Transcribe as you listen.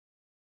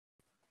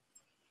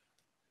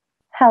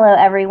Hello,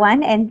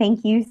 everyone, and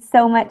thank you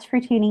so much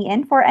for tuning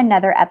in for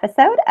another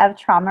episode of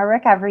Trauma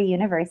Recovery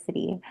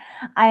University.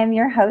 I am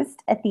your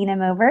host, Athena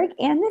Moberg,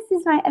 and this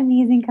is my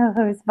amazing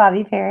co-host,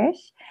 Bobby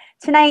Parrish.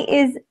 Tonight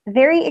is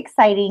very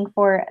exciting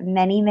for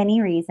many,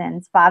 many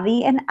reasons.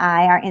 Bobby and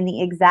I are in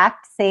the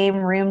exact same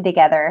room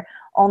together,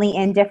 only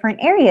in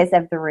different areas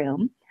of the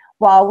room,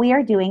 while we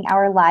are doing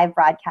our live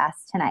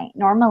broadcast tonight.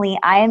 Normally,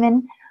 I am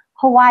in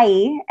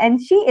Hawaii, and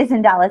she is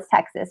in Dallas,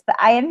 Texas, but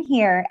I am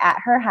here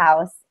at her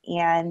house,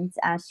 and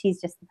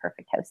she's just the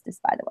perfect hostess,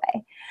 by the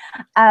way.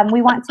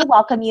 We want to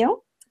welcome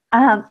you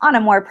on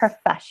a more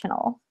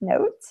professional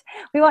note.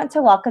 We want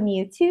to welcome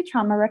you to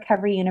Trauma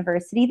Recovery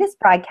University. This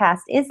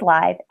broadcast is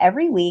live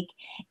every week,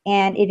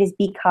 and it is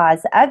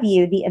because of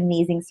you, the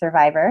amazing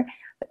survivor,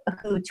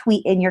 who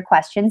tweet in your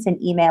questions and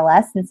email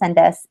us and send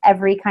us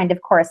every kind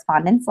of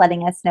correspondence,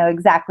 letting us know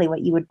exactly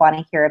what you would want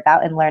to hear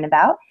about and learn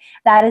about.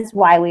 That is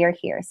why we are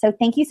here. So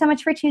thank you so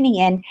much for tuning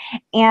in.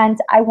 And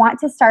I want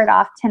to start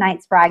off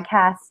tonight's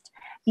broadcast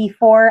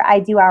before I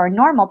do our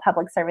normal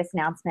public service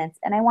announcements.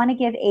 And I want to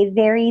give a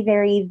very,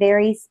 very,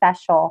 very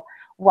special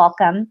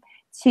welcome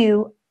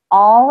to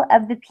all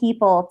of the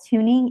people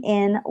tuning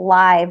in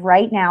live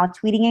right now,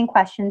 tweeting in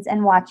questions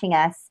and watching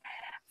us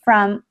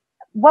from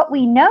what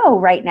we know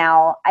right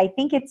now. I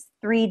think it's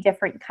 3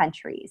 different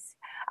countries.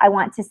 I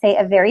want to say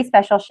a very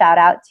special shout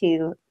out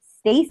to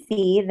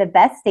Stacy, the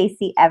best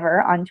Stacy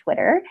ever on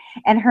Twitter,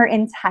 and her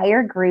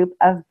entire group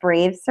of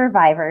brave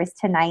survivors.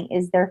 Tonight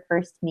is their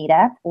first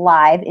meetup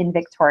live in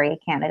Victoria,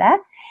 Canada.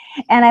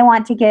 And I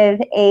want to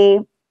give a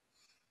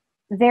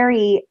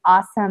very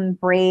awesome,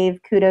 brave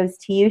kudos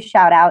to you.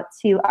 Shout out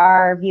to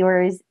our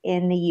viewers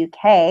in the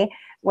UK,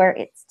 where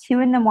it's 2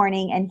 in the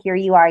morning, and here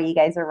you are. You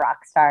guys are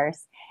rock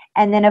stars.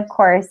 And then, of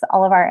course,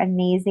 all of our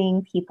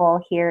amazing people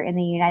here in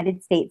the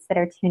United States that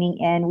are tuning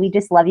in. We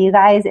just love you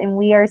guys, and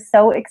we are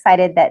so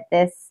excited that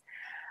this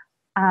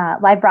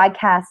live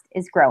broadcast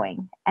is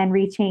growing and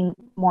reaching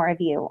more of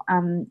you.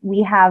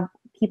 We have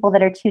people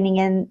that are tuning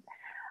in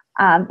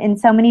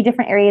so many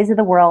different areas of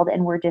the world,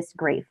 and we're just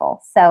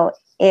grateful. So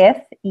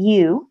if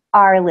you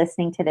are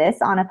listening to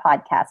this on a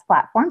podcast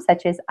platform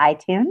such as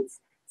iTunes,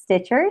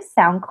 Stitcher,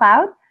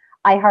 SoundCloud,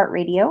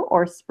 iHeartRadio,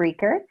 or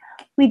Spreaker,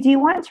 we do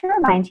want to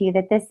remind you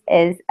that this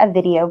is a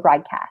video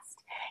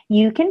broadcast.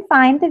 You can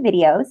find the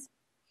videos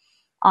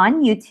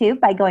on YouTube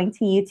by going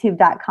to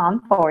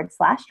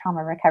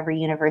youtube.com/Trauma Recovery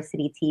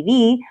University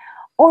TV,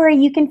 or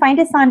you can find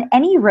us on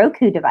any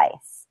Roku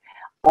device.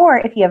 Or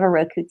if you have a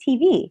Roku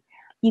TV,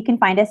 you can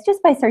find us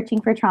just by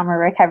searching for Trauma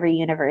Recovery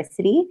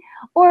University.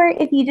 Or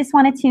if you just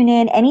want to tune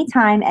in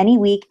anytime, any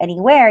week,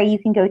 anywhere, you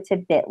can go to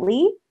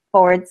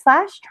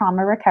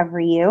bit.ly/Trauma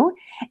Recovery U,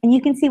 and you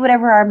can see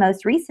whatever our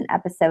most recent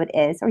episode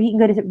is, or you can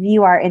go to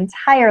view our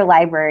entire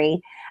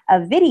library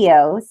of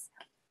videos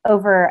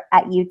over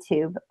at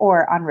YouTube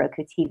or on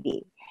Roku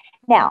TV.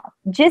 Now,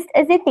 just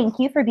as a thank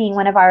you for being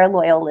one of our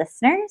loyal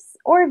listeners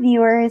or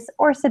viewers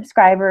or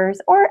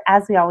subscribers, or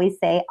as we always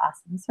say,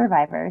 awesome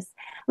survivors,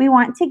 we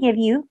want to give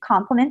you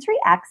complimentary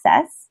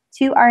access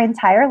to our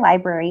entire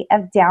library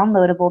of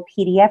downloadable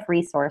PDF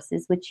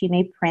resources, which you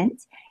may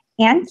print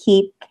and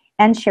keep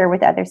and share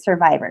with other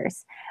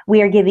survivors.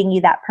 We are giving you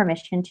that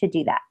permission to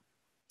do that.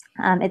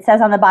 It says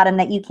on the bottom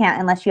that you can't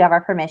unless you have our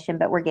permission,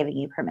 but we're giving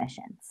you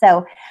permission.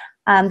 So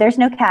there's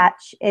no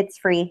catch. It's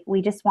free.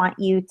 We just want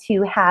you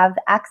to have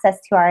access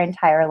to our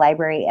entire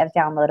library of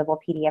downloadable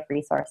PDF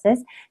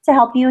resources to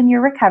help you in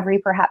your recovery.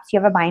 Perhaps you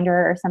have a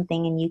binder or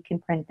something and you can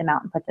print them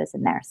out and put those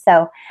in there.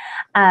 So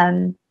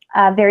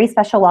a very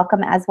special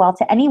welcome as well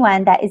to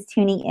anyone that is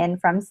tuning in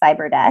from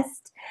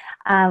Cyberdust,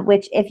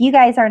 which if you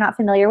guys are not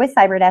familiar with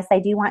Cyberdust, I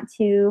do want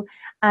to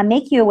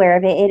make you aware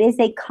of it. It is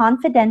a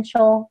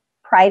confidential,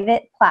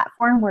 private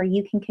platform where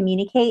you can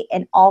communicate,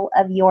 and all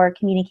of your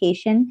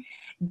communication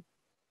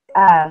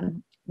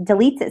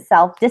deletes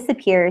itself,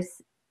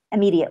 disappears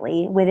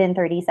immediately within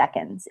 30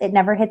 seconds. It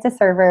never hits a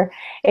server.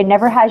 It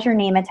never has your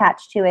name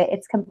attached to it.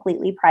 It's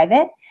completely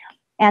private.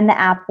 And the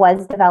app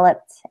was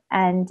developed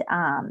and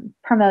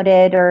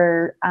promoted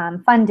or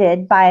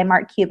funded by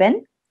Mark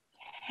Cuban,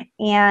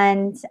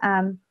 and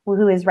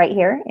who is right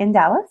here in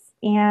Dallas.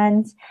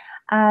 And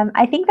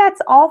I think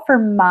that's all for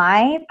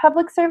my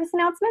public service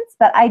announcements,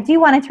 but I do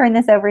want to turn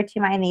this over to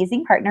my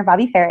amazing partner,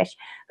 Bobby Parrish,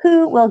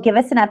 who will give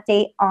us an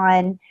update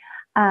on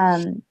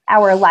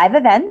our live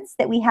events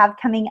that we have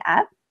coming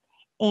up,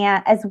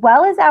 and as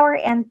well as our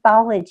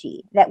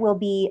anthology that will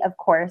be, of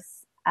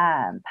course,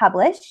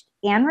 published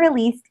and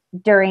released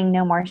during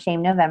No More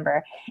Shame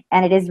November.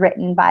 And it is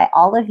written by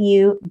all of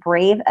you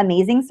brave,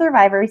 amazing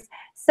survivors.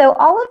 So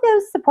all of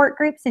those support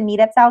groups and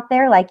meetups out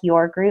there, like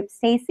your group,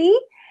 Stacy,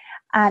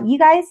 you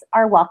guys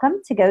are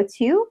welcome to go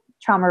to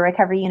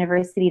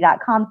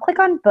traumarecoveryuniversity.com, click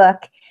on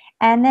book,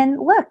 and then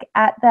look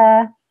at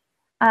the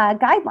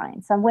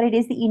guidelines on what it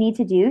is that you need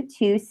to do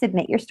to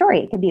submit your story.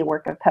 It could be a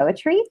work of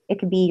poetry. It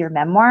could be your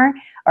memoir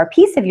or a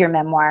piece of your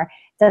memoir.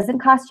 It doesn't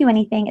cost you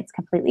anything. It's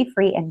completely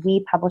free, and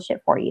we publish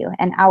it for you.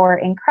 And our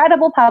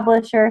incredible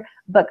publisher,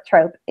 Book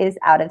Trope, is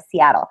out of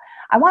Seattle.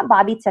 I want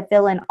Bobby to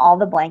fill in all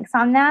the blanks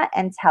on that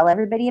and tell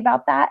everybody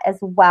about that, as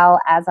well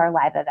as our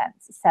live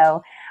events.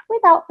 So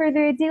without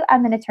further ado,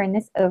 I'm going to turn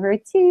this over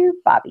to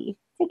Bobby.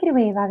 Take it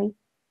away, Bobby.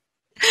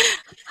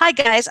 Hi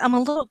guys, I'm a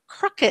little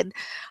crooked.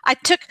 I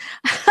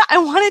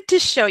wanted to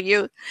show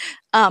you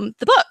the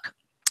book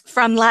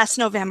from last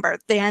November,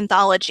 the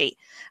anthology.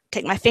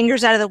 Take my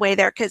fingers out of the way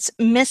there because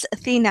Miss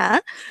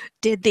Athena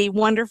did the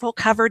wonderful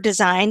cover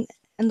design.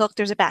 And look,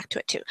 there's a back to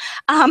it too.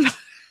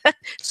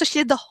 So she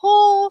did the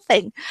whole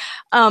thing.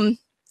 And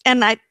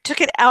I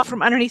took it out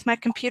from underneath my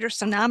computer,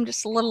 so now I'm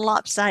just a little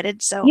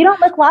lopsided. So you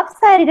don't look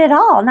lopsided at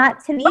all,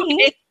 not to me.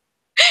 Okay.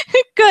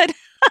 Good.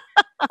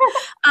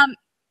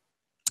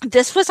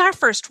 This was our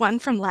first one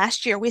from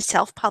last year. We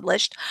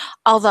self-published,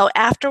 although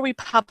after we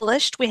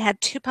published, we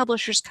had 2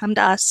 publishers come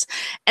to us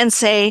and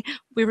say,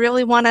 we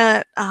really want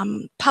to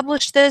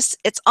publish this.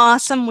 It's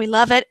awesome. We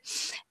love it.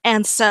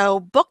 And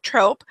so Book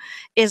Trope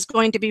is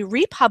going to be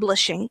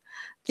republishing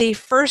the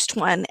first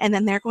one, and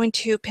then they're going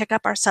to pick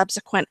up our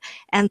subsequent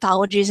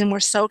anthologies, and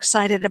we're so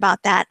excited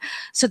about that.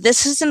 So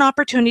this is an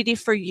opportunity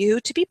for you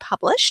to be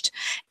published.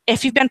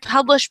 If you've been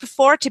published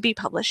before, to be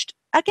published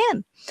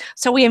again.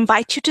 So we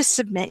invite you to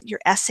submit your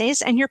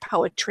essays and your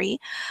poetry.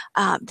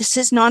 This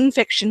is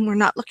nonfiction. We're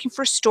not looking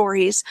for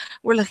stories.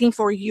 We're looking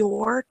for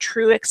your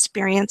true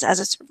experience as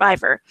a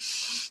survivor.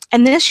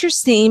 And this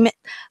year's theme,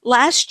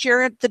 last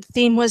year the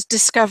theme was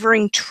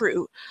discovering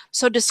true.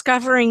 So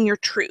discovering your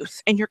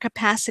truth and your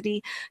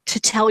capacity to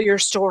tell your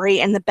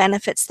story and the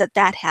benefits that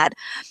that had.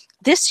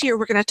 This year,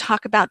 we're going to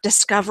talk about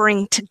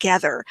discovering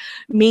together,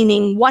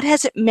 meaning what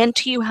has it meant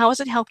to you? How has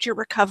it helped your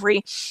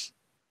recovery?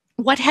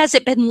 What has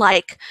it been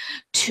like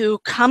to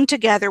come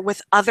together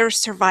with other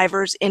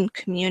survivors in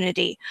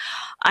community?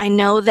 I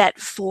know that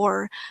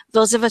for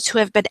those of us who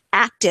have been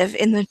active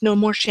in the No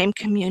More Shame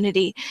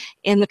community,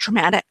 in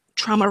the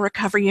Trauma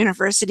Recovery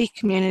University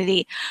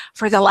community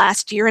for the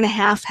last year and a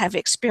half, have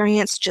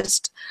experienced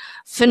just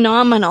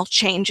phenomenal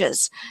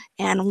changes.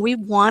 And we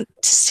want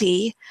to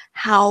see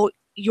how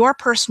your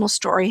personal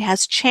story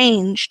has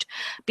changed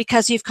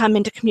because you've come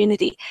into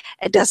community.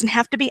 It doesn't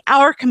have to be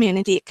our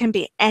community. It can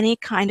be any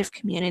kind of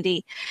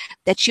community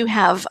that you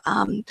have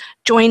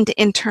joined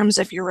in terms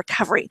of your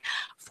recovery.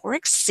 For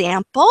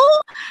example,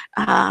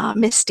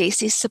 Miss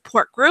Stacy's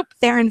support group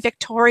there in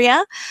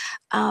Victoria,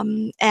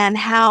 and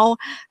how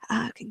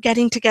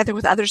getting together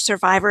with other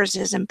survivors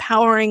is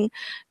empowering,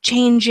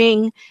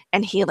 changing,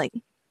 and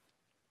healing.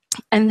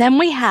 And then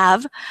we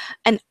have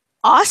an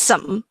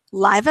awesome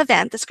live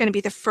event that's going to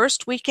be the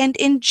first weekend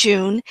in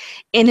June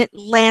in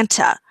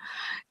Atlanta.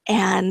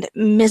 And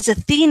Ms.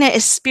 Athena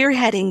is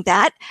spearheading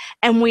that,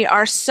 and we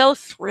are so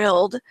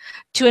thrilled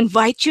to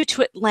invite you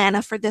to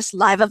Atlanta for this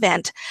live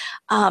event.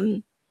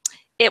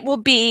 It will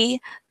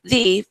be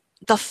the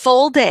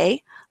full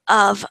day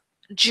of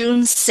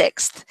June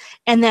 6th.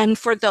 And then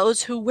for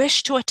those who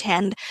wish to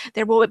attend,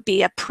 there will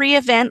be a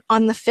pre-event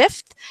on the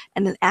 5th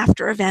and an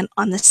after event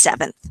on the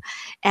 7th.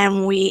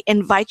 And we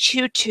invite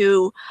you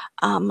to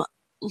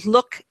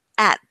look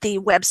at the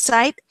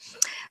website.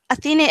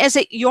 Athena, is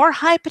it Your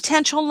High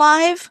Potential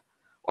Live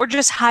or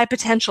just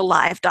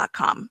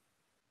highpotentiallive.com?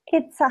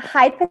 It's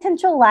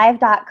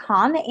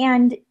highpotentiallive.com,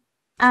 and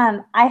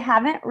I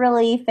haven't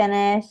really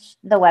finished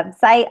the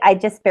website. I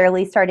just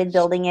barely started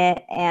building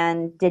it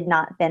and did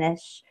not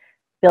finish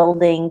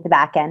building the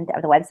back end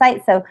of the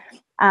website. So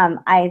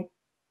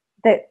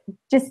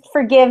just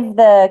forgive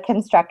the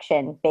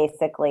construction,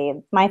 basically.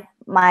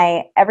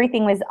 My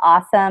everything was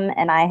awesome,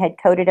 and I had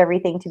coded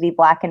everything to be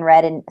black and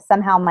red, and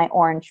somehow my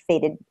orange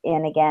faded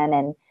in again,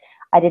 and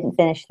I didn't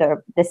finish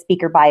the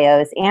speaker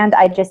bios. And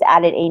I just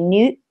added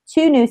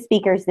 2 new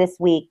speakers this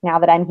week now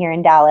that I'm here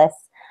in Dallas.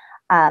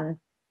 I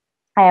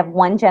have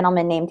one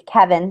gentleman named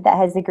Kevin that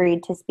has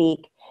agreed to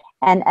speak,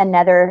 and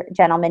another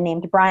gentleman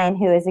named Brian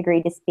who has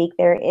agreed to speak.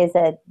 There is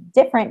a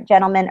different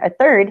gentleman, a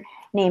third,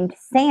 named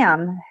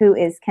Sam, who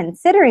is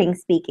considering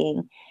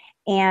speaking.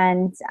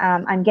 And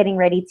I'm getting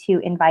ready to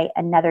invite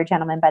another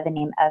gentleman by the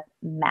name of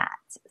Matt.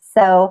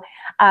 So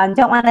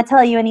don't want to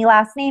tell you any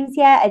last names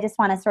yet. I just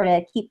want to sort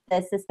of keep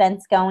the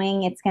suspense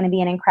going. It's going to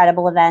be an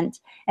incredible event.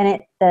 And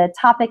the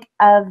topic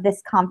of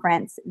this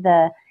conference,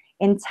 the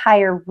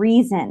entire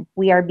reason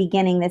we are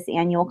beginning this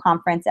annual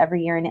conference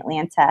every year in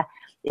Atlanta,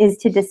 is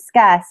to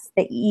discuss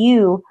that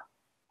you,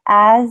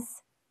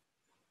 as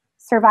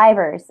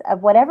survivors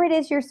of whatever it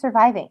is you're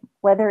surviving,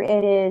 whether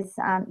it is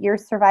you're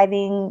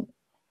surviving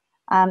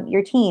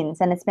your teens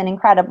and it's been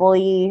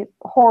incredibly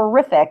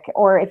horrific,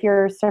 or if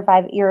you're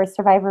a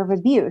survivor of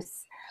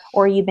abuse,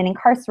 or you've been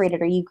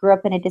incarcerated, or you grew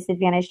up in a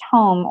disadvantaged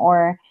home,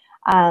 or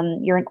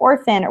you're an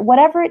orphan, or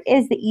whatever it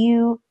is that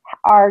you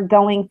are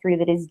going through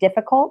that is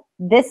difficult,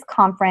 this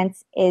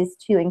conference is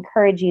to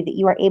encourage you that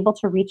you are able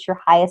to reach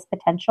your highest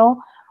potential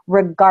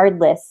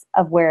regardless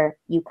of where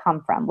you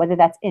come from, whether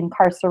that's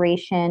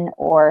incarceration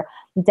or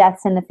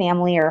deaths in the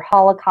family or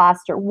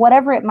Holocaust or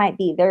whatever it might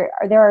be. There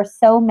are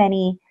so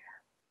many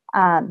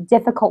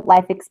difficult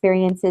life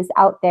experiences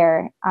out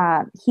there.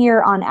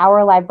 Here on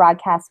our live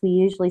broadcast, we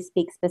usually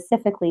speak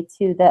specifically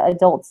to the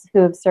adults who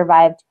have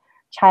survived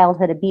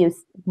childhood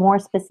abuse, more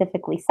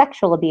specifically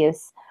sexual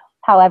abuse.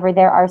 However,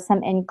 there are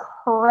some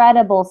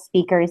incredible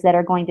speakers that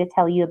are going to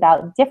tell you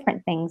about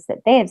different things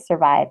that they have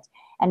survived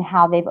and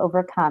how they've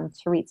overcome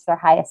to reach their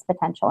highest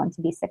potential and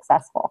to be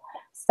successful.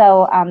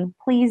 So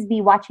please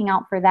be watching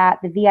out for that.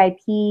 The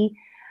VIP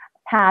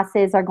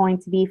passes are going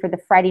to be for the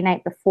Friday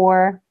night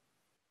before,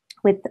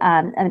 with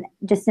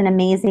just an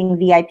amazing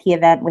VIP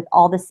event with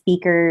all the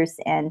speakers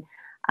and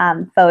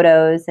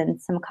photos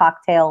and some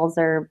cocktails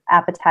or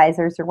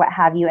appetizers or what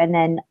have you. And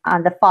then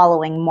on the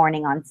following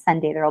morning on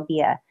Sunday, there will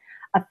be a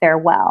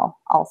farewell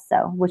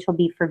also, which will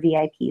be for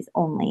VIPs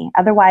only.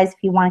 Otherwise, if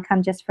you want to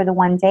come just for the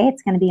one day,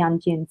 it's going to be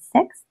on June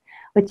 6th,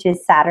 which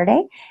is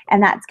Saturday.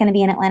 And that's going to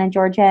be in Atlanta,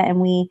 Georgia.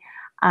 And we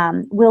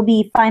will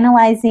be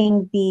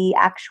finalizing the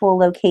actual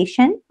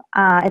location.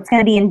 It's going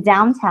to be in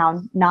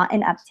downtown, not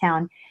in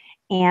uptown.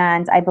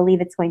 And I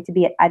believe it's going to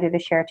be at either the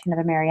Sheraton or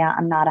the Marriott.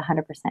 I'm not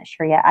 100%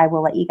 sure yet. I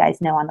will let you guys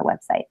know on the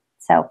website.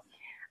 So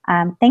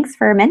thanks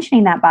for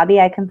mentioning that,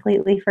 Bobby. I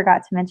completely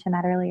forgot to mention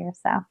that earlier.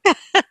 So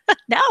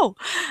no,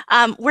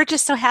 we're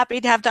just so happy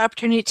to have the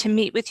opportunity to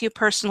meet with you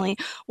personally.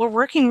 We're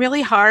working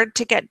really hard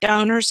to get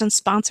donors and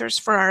sponsors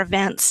for our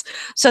events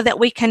so that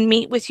we can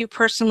meet with you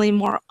personally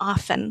more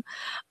often.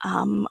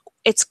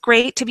 It's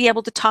great to be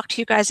able to talk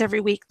to you guys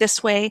every week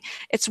this way.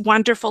 It's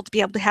wonderful to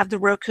be able to have the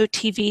Roku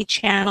TV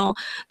channel,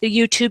 the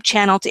YouTube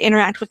channel to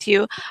interact with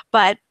you,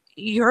 but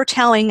you're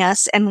telling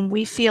us, and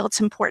we feel it's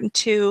important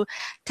to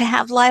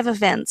have live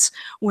events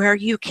where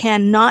you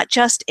can not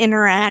just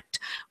interact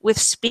with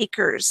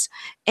speakers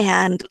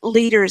and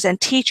leaders and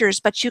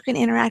teachers, but you can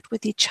interact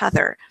with each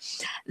other.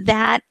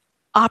 That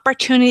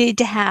opportunity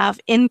to have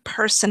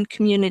in-person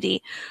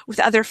community with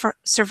other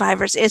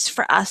survivors is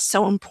for us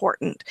so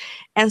important.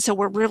 And so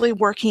we're really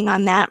working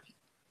on that.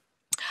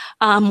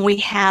 We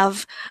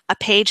have a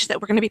page that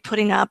we're going to be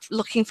putting up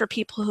looking for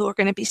people who are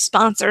going to be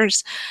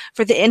sponsors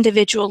for the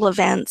individual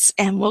events,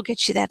 and we'll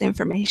get you that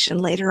information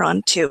later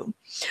on too.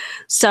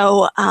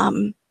 So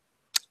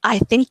I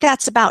think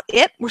that's about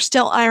it. We're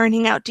still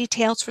ironing out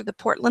details for the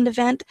Portland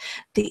event,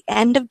 the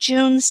end of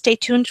June. Stay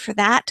tuned for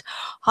that.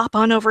 Hop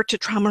on over to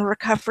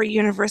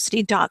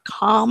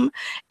traumarecoveryuniversity.com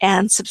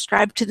and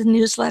subscribe to the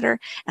newsletter.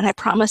 And I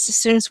promise as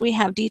soon as we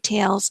have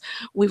details,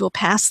 we will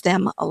pass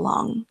them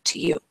along to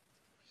you.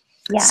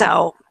 yeah.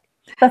 So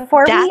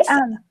before we,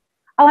 oh,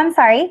 I'm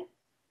sorry.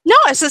 No,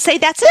 I was going to say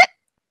that's it.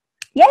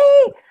 Yay!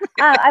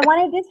 I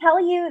wanted to tell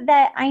you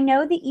that I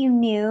know that you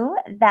knew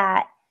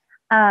that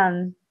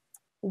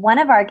one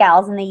of our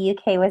gals in the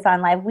UK was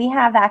on live. We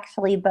have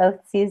actually both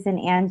Susan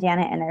and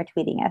Janet, and they're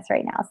tweeting us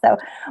right now. So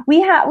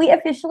we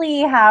officially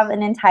have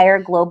an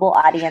entire global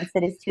audience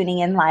that is tuning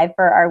in live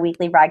for our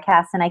weekly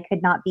broadcast, and I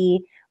could not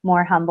be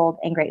more humbled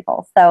and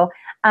grateful. So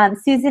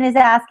Susan is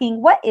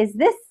asking, what is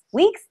this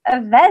week's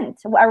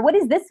event, or what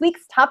is this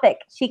week's topic?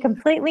 She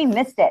completely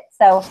missed it.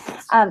 So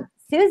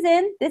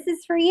Susan, this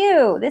is for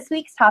you. This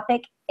week's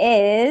topic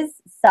is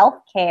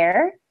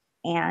self-care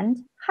and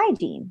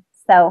hygiene.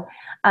 So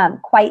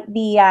quite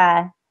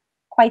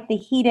the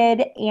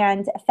heated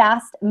and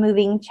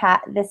fast-moving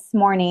chat this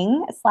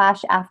morning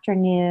 /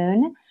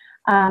 afternoon.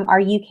 Our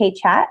UK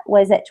chat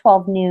was at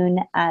 12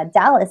 noon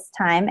Dallas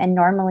time, and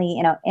normally,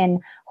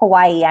 in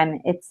Hawaii,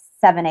 it's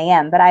 7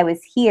 a.m. But I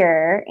was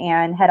here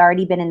and had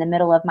already been in the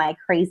middle of my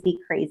crazy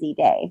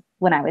day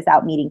when I was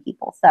out meeting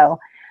people. So,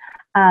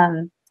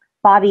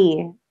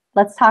 Bobby,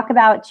 let's talk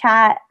about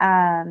chat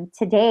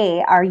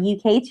today. Our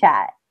UK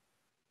chat.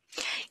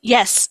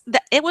 Yes,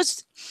 it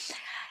was.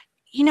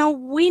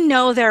 We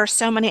know there are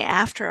so many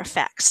after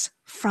effects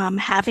from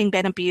having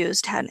been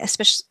abused, and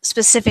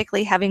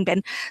specifically having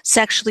been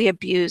sexually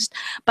abused.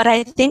 But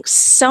I think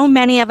so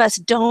many of us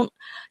don't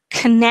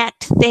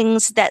connect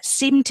things that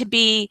seem to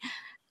be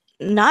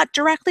not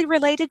directly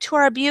related to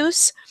our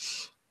abuse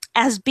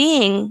as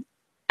being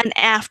an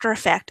after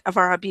effect of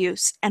our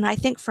abuse. And I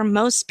think for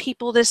most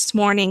people this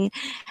morning,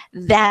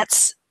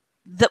 that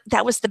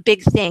was the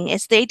big thing,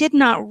 is they did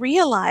not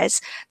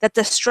realize that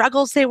the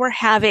struggles they were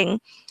having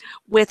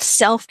with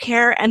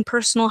self-care and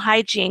personal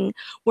hygiene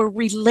were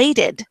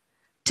related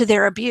to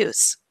their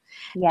abuse.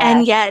 Yes.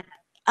 And yet,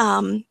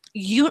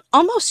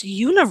 almost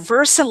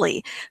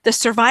universally, the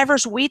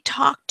survivors we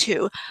talk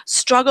to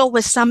struggle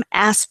with some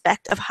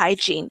aspect of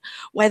hygiene,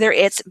 whether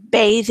it's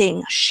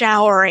bathing,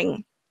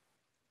 showering,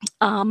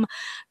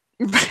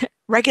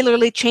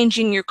 regularly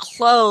changing your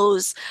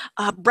clothes,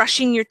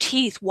 brushing your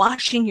teeth,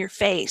 washing your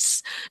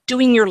face,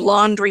 doing your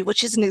laundry,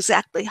 which isn't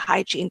exactly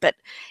hygiene, but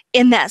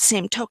in that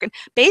same token,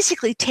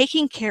 basically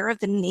taking care of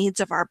the needs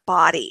of our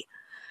body.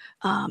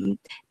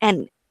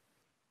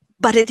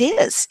 But it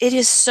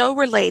is so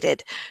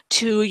related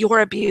to your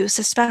abuse,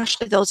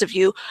 especially those of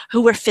you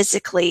who were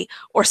physically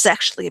or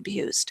sexually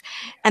abused.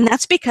 And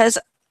that's because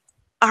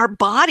our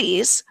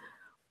bodies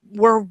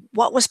were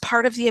what was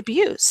part of the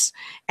abuse,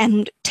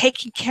 and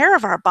taking care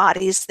of our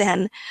bodies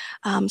then,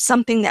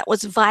 something that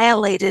was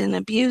violated and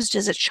abused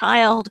as a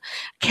child,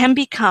 can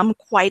become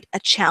quite a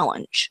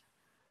challenge.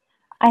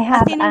 I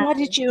have, Athena, what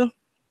did you?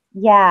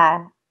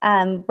 Yeah,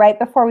 right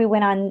before we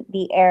went on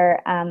the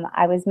air,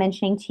 I was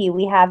mentioning to you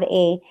we have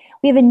a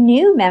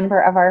new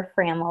member of our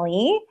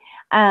family.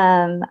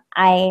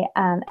 I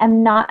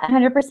am not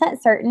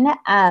 100% certain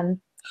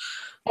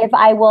if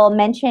I will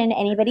mention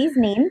anybody's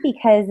name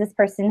because this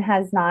person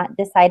has not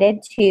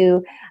decided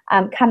to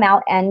come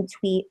out and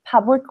tweet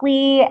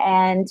publicly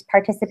and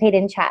participate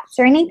in chats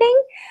or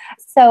anything.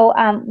 So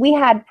we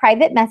had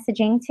private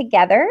messaging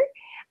together.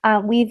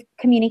 We've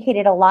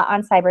communicated a lot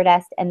on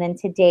CyberDesk and then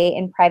today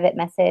in private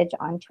message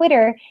on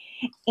Twitter.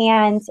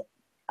 And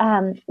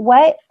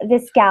what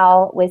this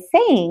gal was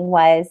saying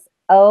was,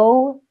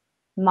 oh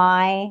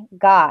my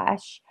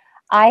gosh,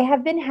 I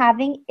have been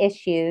having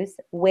issues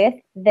with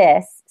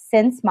this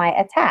since my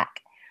attack.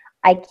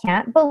 I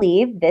can't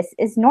believe this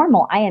is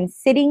normal. I am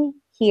sitting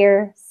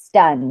here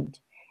stunned.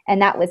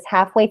 And that was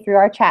halfway through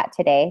our chat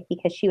today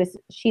because she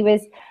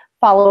was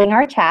following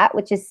our chat,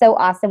 which is so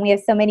awesome. We have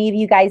so many of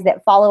you guys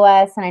that follow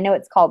us, and I know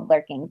it's called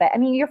lurking, but I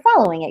mean, you're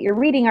following it. You're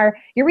reading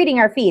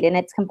our feed, and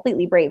it's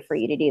completely brave for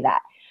you to do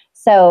that.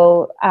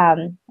 So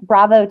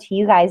bravo to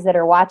you guys that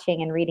are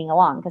watching and reading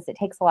along because it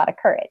takes a lot of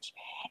courage.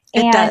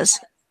 It does.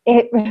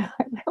 It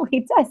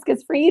really does,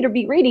 because for you to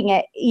be reading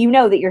it, you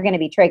know that you're going to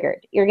be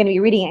triggered. You're going to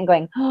be reading it and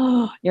going,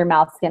 oh, your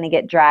mouth's going to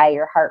get dry,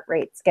 your heart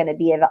rate's going to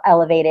be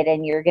elevated,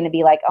 and you're going to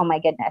be like, oh my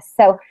goodness.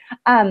 So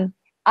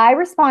I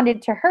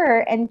responded to her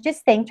and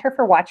just thanked her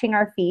for watching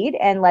our feed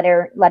and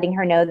letting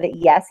her know that,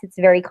 yes, it's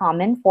very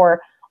common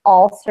for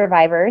all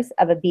survivors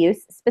of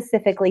abuse,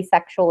 specifically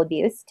sexual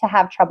abuse, to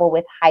have trouble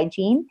with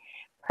hygiene,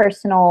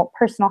 personal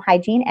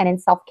hygiene, and in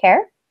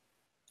self-care.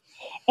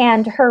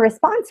 And her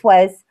response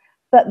was,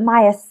 but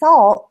my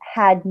assault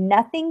had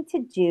nothing to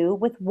do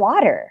with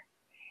water.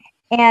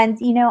 And,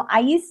 you know,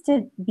 I used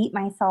to beat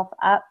myself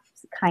up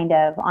kind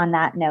of on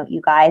that note,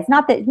 you guys.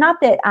 Not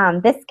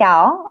that this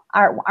gal,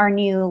 our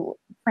new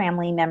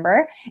family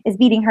member, is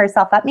beating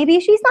herself up. Maybe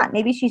she's not.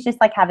 Maybe she's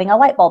just like having a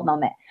light bulb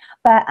moment.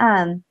 But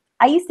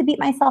I used to beat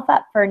myself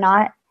up for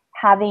not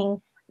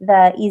having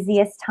the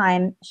easiest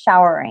time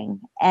showering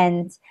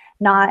and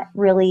not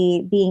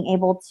really being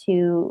able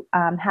to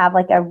have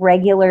like a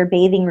regular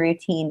bathing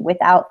routine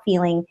without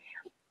feeling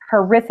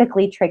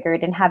horrifically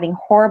triggered and having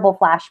horrible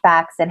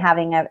flashbacks and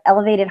having an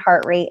elevated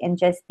heart rate and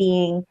just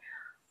being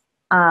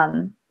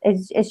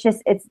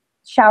it's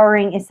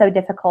showering is so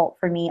difficult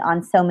for me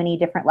on so many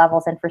different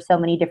levels and for so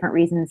many different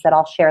reasons that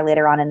I'll share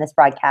later on in this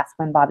broadcast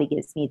when Bobby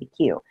gives me the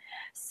cue.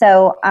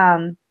 So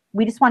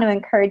we just want to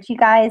encourage you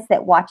guys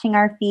that watching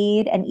our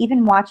feed and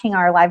even watching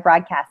our live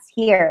broadcasts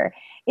here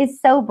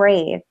is so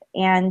brave.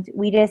 And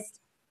we just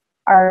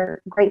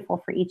are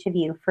grateful for each of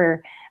you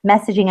for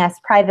messaging us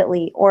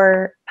privately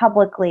or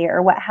publicly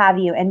or what have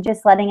you, and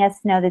just letting us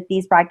know that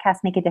these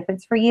broadcasts make a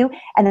difference for you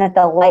and that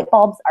the light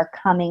bulbs are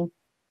coming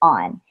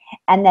on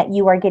and that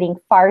you are getting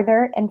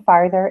farther and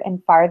farther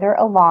and farther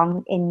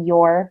along in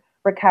your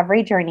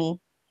recovery journey,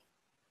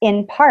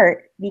 in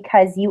part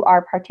because you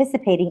are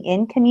participating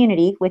in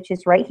community, which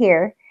is right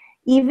here,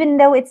 even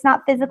though it's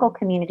not physical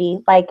community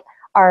like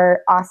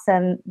our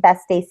awesome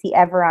Best Stacy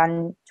ever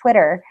on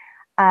Twitter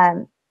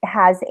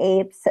has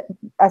a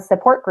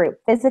support group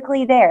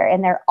physically there,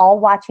 and they're all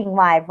watching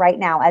live right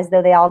now as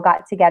though they all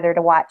got together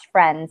to watch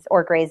Friends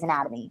or Grey's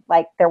Anatomy.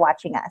 Like they're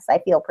watching us. I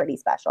feel pretty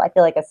special. I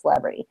feel like a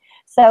celebrity.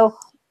 So,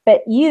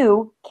 but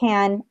you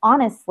can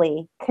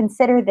honestly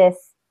consider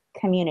this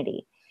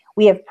community.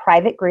 We have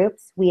private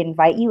groups. We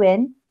invite you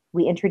in.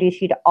 We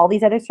introduce you to all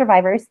these other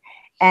survivors.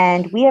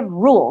 And we have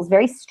rules,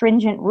 very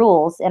stringent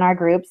rules in our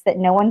groups that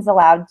no one's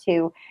allowed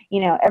to,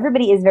 you know,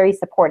 everybody is very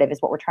supportive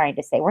is what we're trying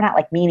to say. We're not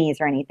like meanies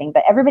or anything,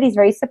 but everybody's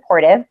very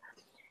supportive.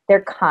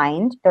 They're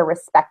kind, they're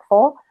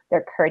respectful,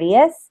 they're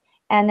courteous,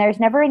 and there's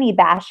never any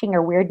bashing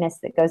or weirdness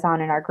that goes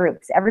on in our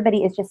groups.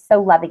 Everybody is just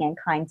so loving and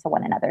kind to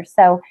one another.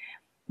 So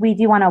we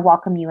do want to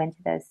welcome you into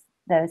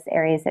those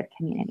areas of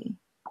community.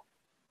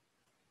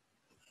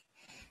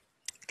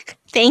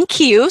 Thank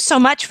you so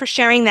much for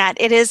sharing that.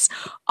 It is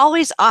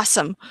always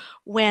awesome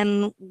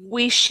when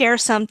we share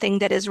something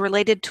that is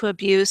related to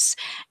abuse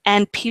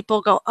and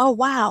people go, oh,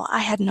 wow, I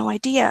had no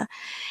idea.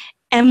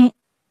 And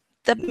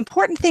the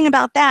important thing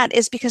about that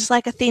is because,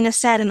 like Athena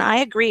said, and I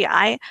agree,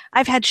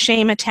 I've had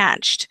shame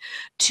attached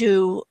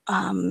to,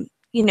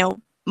 you know,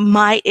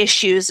 my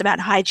issues about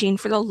hygiene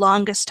for the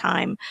longest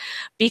time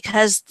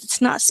because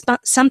it's not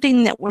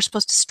something that we're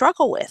supposed to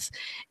struggle with.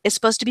 It's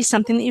supposed to be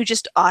something that you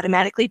just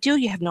automatically do.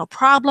 You have no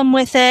problem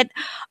with it.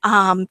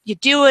 You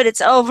do it,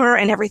 it's over,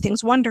 and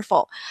everything's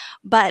wonderful.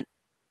 But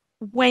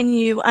when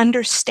you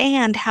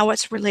understand how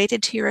it's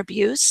related to your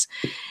abuse,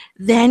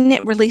 then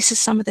it releases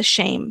some of the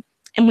shame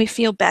and we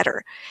feel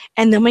better.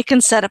 And then we can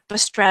set up a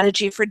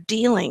strategy for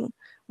dealing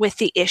with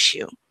the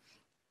issue.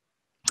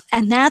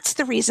 And that's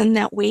the reason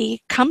that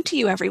we come to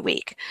you every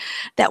week,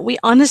 that we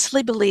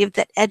honestly believe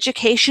that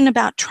education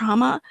about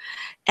trauma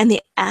and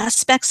the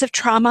aspects of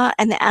trauma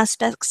and the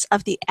aspects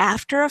of the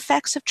after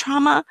effects of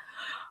trauma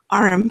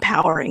are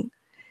empowering.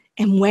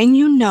 And when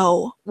you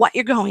know what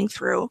you're going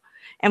through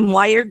and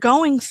why you're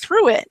going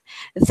through it,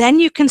 then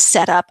you can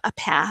set up a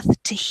path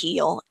to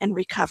heal and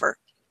recover.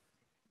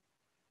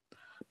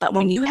 But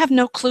when you have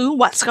no clue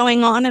what's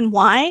going on and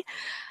why,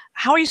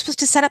 how are you supposed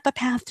to set up a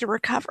path to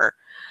recover?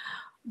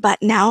 But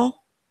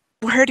now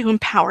we're here to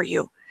empower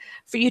you,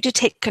 for you to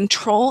take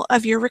control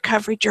of your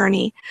recovery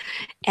journey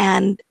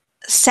and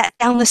set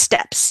down the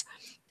steps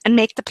and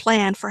make the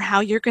plan for how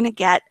you're going to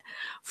get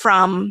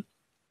from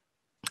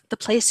the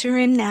place you're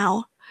in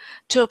now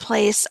to a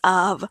place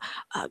of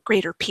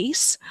greater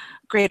peace,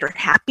 greater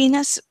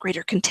happiness,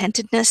 greater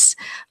contentedness,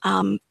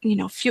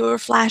 fewer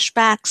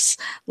flashbacks,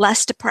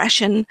 less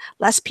depression,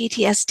 less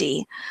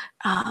PTSD.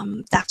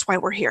 That's why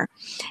we're here.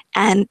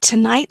 And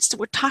tonight, so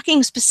we're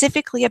talking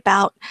specifically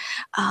about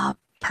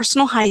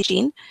personal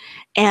hygiene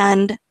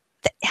and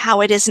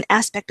how it is an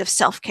aspect of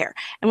self-care.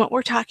 And what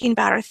we're talking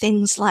about are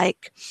things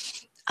like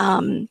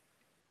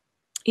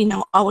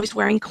always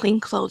wearing clean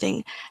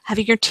clothing,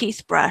 having your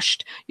teeth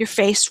brushed, your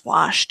face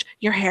washed,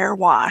 your hair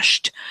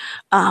washed,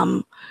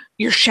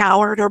 you're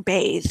showered or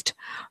bathed.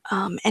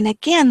 And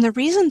again, the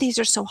reason these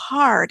are so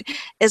hard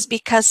is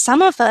because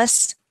some of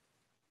us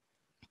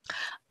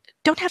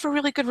don't have a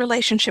really good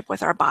relationship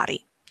with our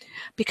body,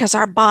 because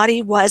our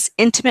body was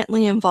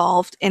intimately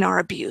involved in our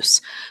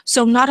abuse.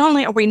 So not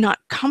only are we not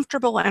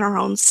comfortable in our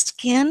own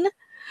skin,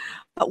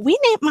 but we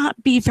may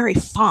not be very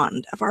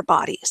fond of our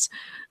bodies,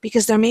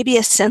 because there may be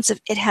a sense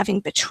of it having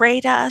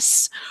betrayed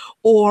us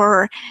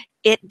or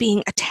it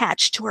being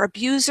attached to our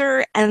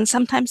abuser. And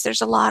sometimes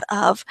there's a lot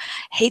of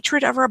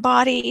hatred of our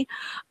body,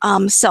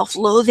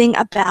 self-loathing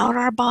about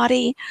our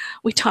body.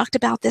 We talked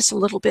about this a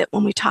little bit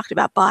when we talked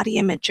about body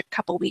image a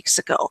couple weeks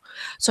ago.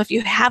 So if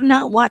you have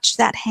not watched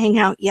that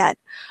hangout yet,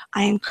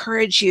 I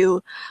encourage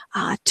you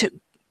to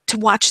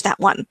watch that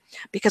one,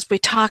 because we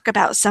talk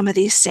about some of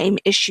these same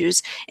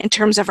issues in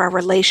terms of our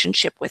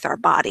relationship with our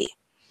body.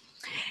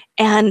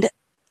 And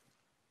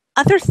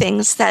other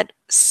things that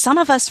some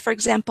of us, for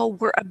example,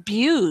 were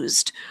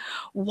abused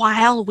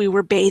while we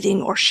were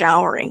bathing or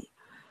showering.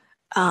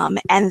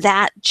 And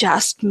that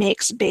just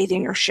makes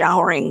bathing or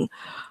showering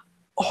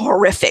a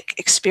horrific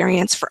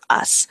experience for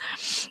us.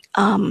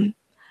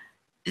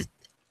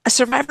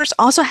 Survivors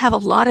also have a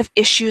lot of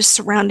issues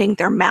surrounding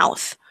their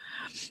mouth.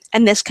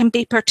 And this can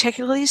be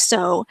particularly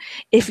so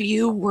if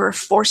you were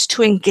forced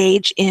to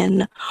engage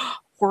in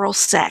oral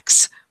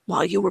sex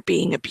while you were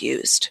being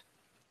abused.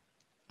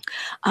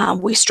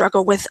 We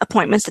struggle with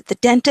appointments at the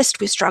dentist.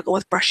 We struggle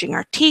with brushing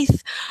our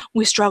teeth.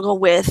 We struggle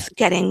with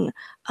getting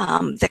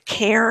the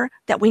care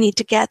that we need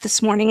to get.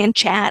 This morning in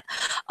chat,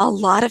 a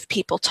lot of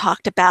people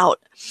talked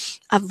about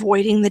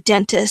avoiding the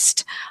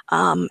dentist,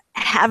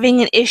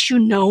 having an issue,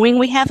 knowing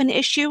we have an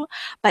issue,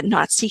 but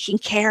not seeking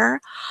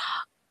care.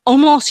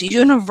 Almost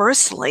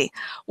universally,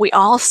 we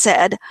all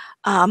said,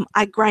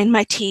 I grind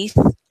my teeth,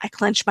 I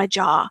clench my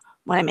jaw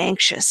when I'm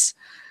anxious.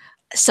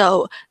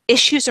 So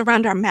issues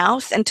around our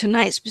mouth, and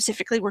tonight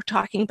specifically we're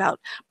talking about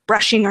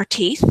brushing our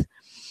teeth,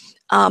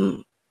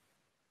 a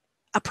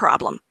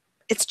problem.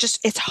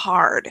 It's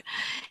hard.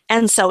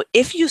 And so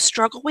if you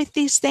struggle with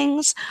these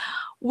things,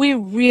 we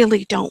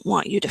really don't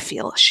want you to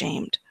feel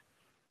ashamed.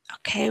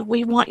 Okay,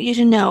 we want you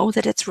to know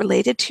that it's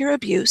related to your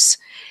abuse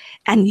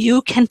and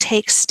you can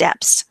take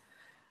steps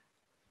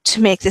to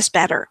make this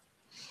better.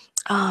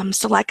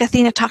 So like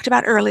Athena talked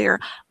about earlier,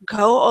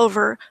 go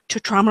over to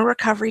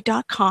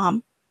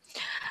traumarecovery.com,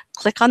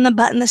 click on the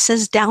button that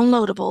says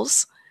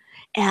downloadables,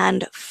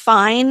 and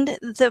find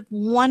the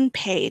one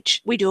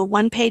page. We do a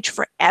one page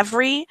for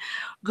every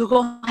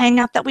Google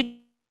Hangout that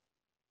we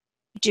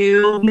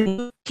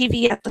do.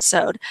 TV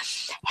episode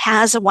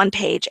has a one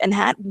page, and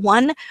that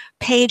one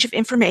page of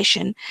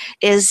information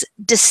is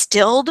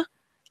distilled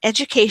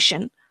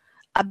education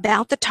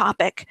about the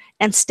topic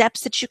and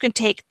steps that you can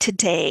take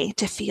today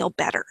to feel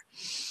better.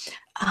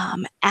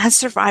 As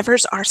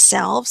survivors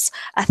ourselves,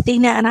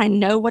 Athena and I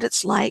know what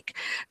it's like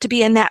to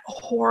be in that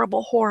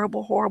horrible,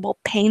 horrible, horrible,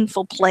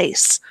 painful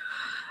place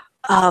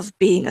of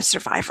being a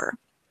survivor.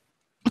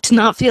 To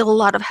not feel a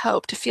lot of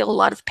hope, to feel a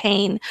lot of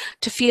pain,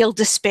 to feel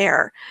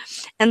despair.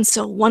 And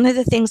so one of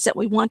the things that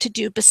we want to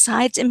do,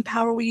 besides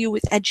empower you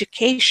with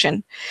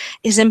education,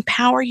 is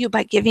empower you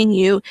by giving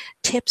you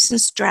tips and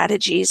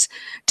strategies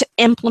to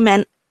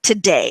implement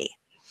today.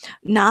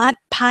 Not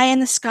pie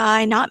in the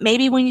sky, not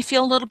maybe when you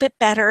feel a little bit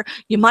better,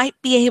 you might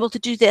be able to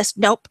do this.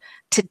 Nope,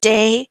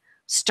 today,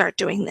 start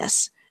doing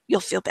this. You'll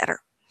feel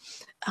better.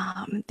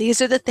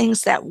 These are the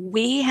things that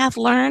we have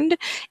learned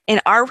in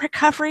our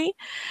recovery,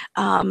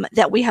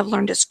 that we have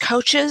learned as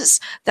coaches,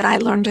 that I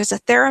learned as a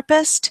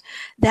therapist,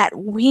 that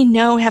we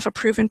know have a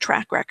proven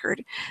track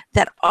record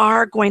that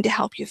are going to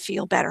help you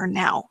feel better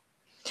now.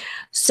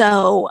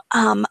 So,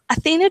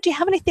 Athena, do you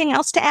have anything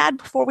else to add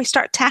before we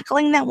start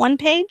tackling that one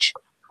page?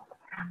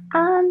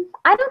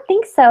 I don't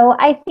think so.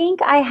 I think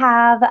I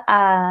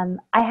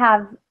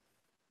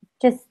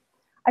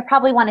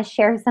probably want to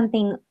share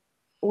something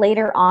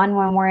later on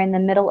when we're in the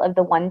middle of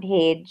the one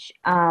page,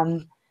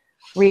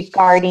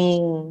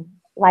 regarding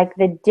like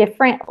the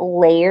different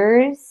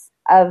layers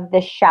of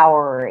the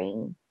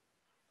showering.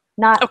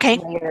 Not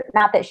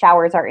that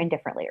showers are in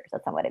different layers.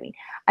 That's not what I mean.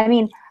 I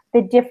mean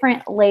the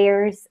different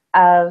layers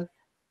of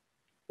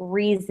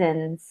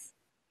reasons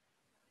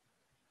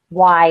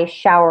why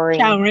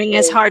Showering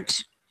is hard,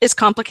 is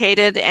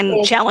complicated and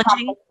is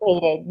challenging.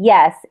 complicated.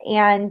 Yes,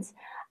 and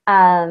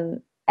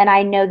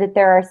I know that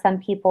there are some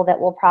people that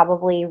will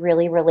probably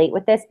really relate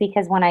with this,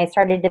 because when I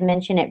started to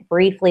mention it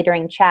briefly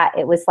during chat,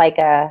 it was like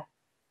a,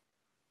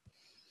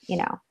 you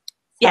know,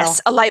 Yes,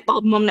 so a light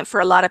bulb moment for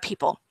a lot of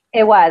people.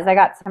 it was. I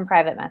got some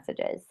private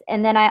messages.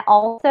 And then I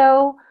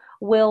also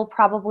will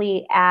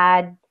probably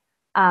add,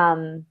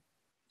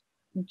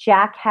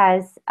 Jack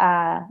has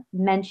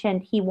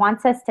mentioned he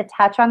wants us to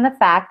touch on the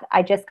fact,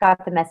 I just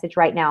got the message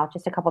right now,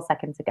 just a couple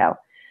seconds ago.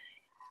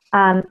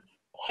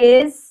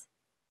 His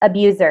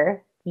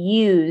abuser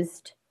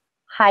used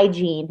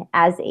hygiene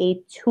as a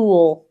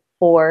tool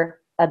for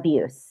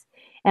abuse.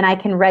 And I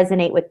can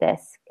resonate with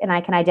this, and I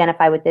can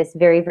identify with this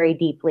very, very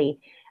deeply.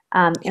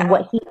 Yeah.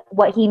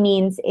 What he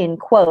means in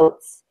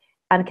quotes,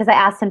 because I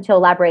asked him to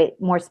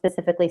elaborate more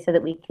specifically so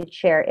that we could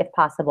share if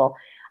possible.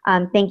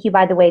 Thank you,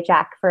 by the way,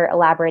 Jack, for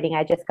elaborating.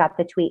 I just got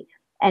the tweet.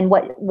 And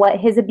what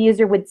his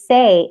abuser would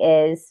say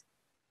is,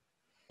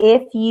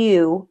 if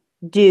you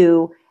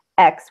do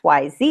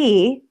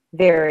XYZ,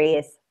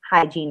 various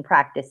hygiene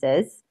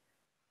practices,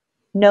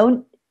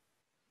 no,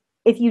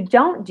 if you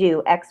don't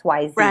do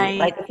XYZ, Right.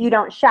 like if you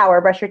don't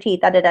shower, brush your teeth,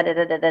 da da da da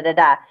da da da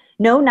da,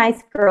 no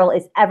nice girl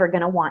is ever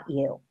going to want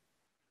you.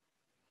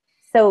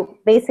 So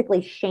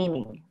basically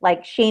shaming,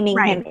 like shaming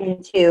Right.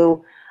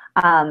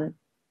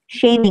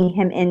 shaming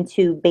him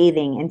into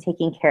bathing and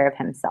taking care of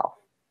himself.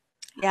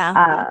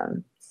 Yeah.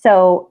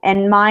 So,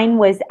 and mine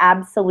was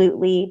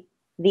absolutely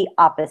the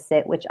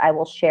opposite, which I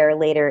will share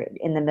later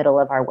in the middle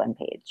of our one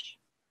page.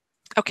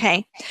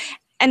 Okay.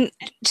 And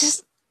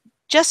just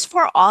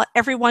for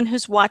everyone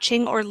who's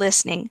watching or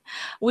listening,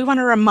 we want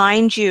to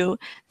remind you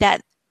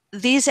that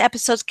these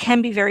episodes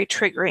can be very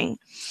triggering.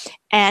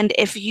 And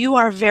if you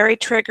are very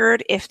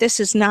triggered, if this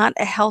is not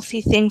a healthy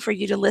thing for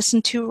you to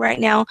listen to right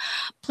now,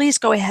 please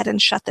go ahead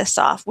and shut this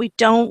off. We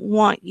don't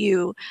want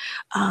you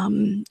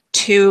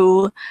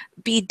to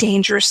be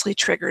dangerously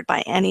triggered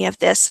by any of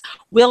this.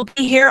 We'll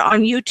be here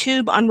on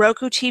YouTube, on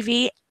Roku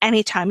TV,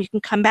 anytime. You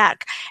can come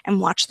back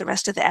and watch the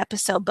rest of the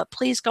episode, but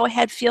please go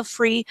ahead, feel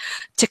free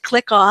to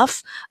click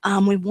off.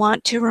 We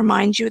want to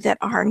remind you that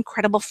our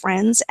incredible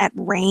friends at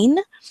RAIN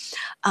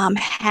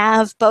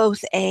have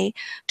both a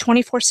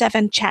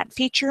 24/7 chat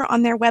feature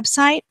on their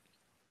website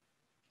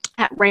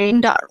at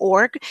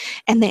rain.org,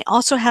 and they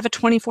also have a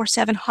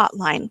 24/7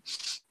 hotline.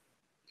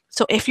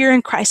 So if you're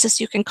in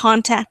crisis, you can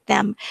contact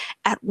them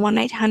at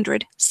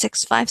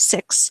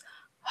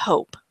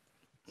 1-800-656-HOPE.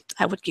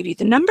 I would give you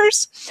the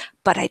numbers,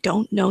 but I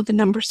don't know the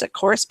numbers that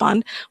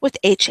correspond with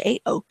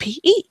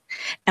HAOPE.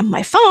 And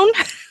my phone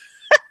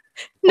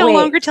no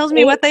longer tells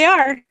me what they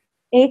are.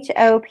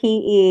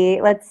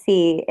 HOPE, let's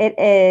see. It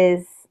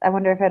is, I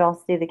wonder if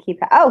it'll do the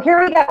keypad. Oh,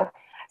 here we go.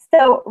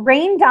 So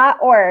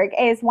rain.org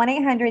is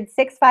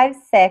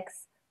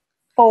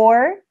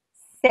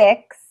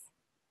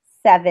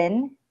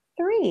 1-800-656-4673.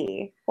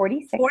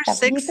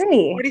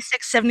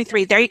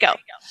 4673. There you go.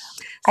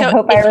 So I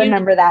hope I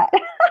remember that.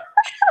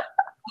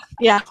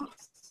 Yeah.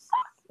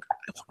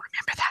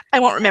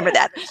 I won't remember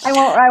that. I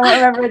won't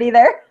remember it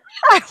either.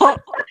 I won't.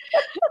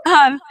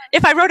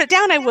 If I wrote it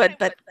down, I would,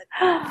 but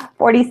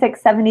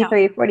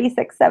 4673, no.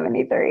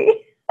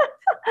 4673.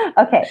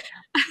 Okay.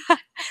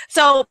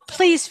 So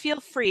please feel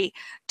free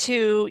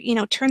to,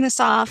 turn this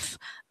off,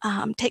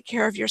 take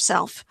care of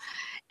yourself.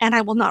 And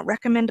I will not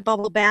recommend a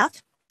bubble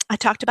bath. I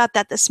talked about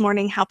that this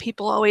morning, how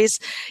people always,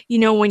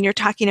 when you're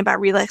talking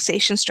about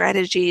relaxation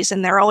strategies,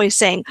 and they're always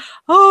saying,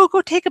 oh,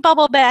 go take a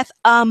bubble bath.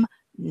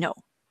 No.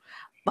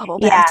 Bubble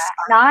baths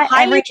are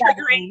highly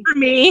triggering for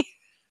me.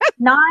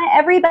 Not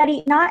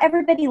everybody likes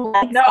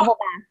bubble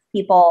baths,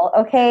 people.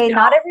 Okay. No.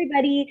 Not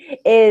everybody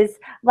is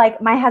like,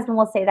 my husband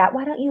will say that,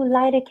 why don't you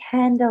light a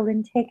candle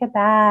and take a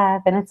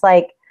bath? And it's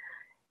like,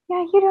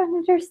 yeah, you don't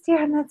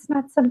understand. That's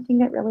not something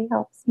that really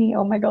helps me.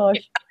 Oh my gosh.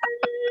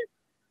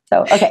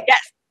 So, okay.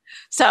 Yes.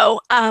 So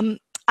I'm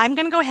going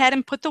to go ahead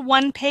and put the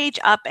one page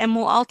up, and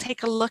we'll all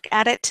take a look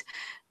at it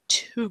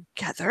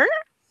together.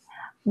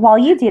 While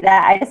you do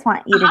that, I just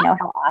want you to know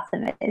how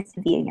awesome it is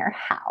to be in your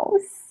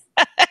house.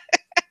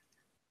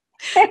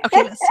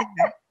 Okay, let's see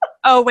here.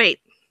 Oh, wait.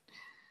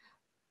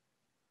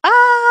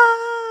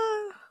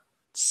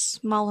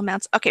 Small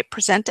amounts. Okay,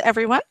 present to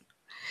everyone.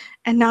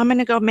 And now I'm going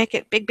to go make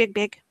it big, big,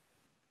 big.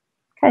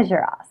 Because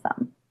you're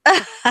awesome.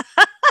 There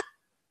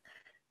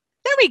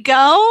we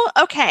go.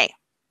 Okay.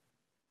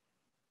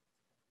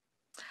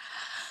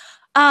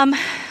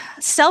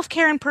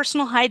 Self-care and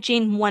personal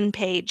hygiene, one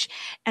page.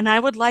 And I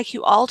would like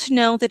you all to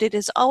know that it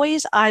is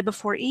always I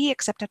before E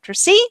except after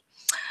C.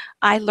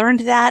 I learned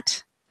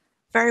that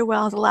very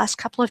well the last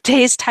couple of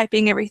days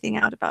typing everything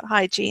out about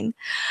hygiene.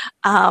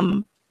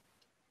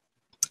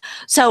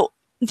 So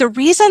the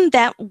reason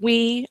that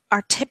we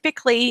are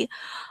typically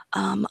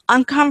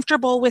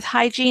uncomfortable with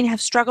hygiene,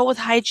 have struggled with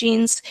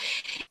hygienes,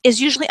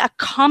 is usually a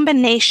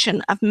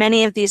combination of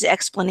many of these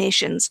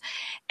explanations.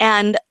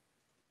 And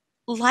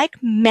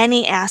like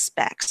many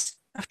aspects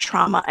of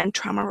trauma and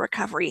trauma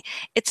recovery.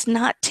 It's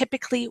not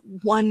typically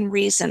one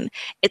reason.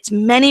 It's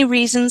many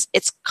reasons.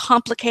 It's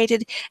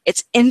complicated.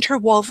 It's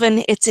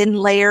interwoven. It's in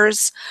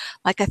layers,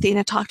 like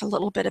Athena talked a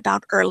little bit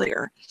about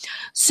earlier.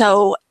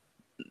 So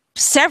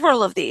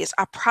several of these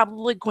are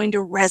probably going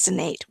to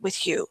resonate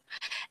with you.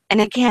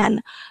 And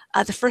again,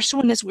 the first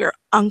one is we're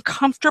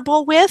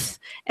uncomfortable with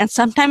and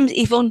sometimes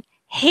even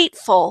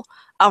hateful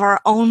of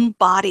our own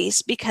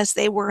bodies because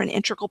they were an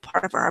integral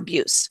part of our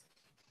abuse.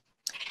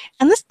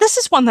 And this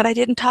is one that I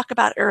didn't talk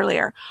about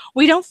earlier.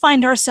 We don't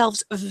find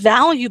ourselves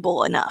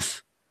valuable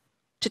enough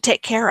to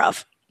take care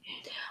of.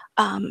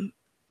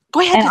 Go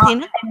ahead,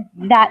 Athena.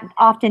 That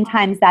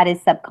oftentimes that is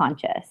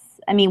subconscious.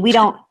 I mean, we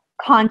don't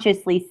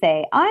consciously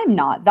say, I'm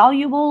not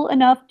valuable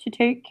enough to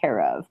take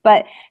care of,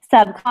 but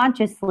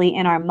subconsciously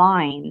in our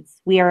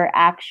minds, we are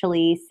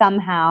actually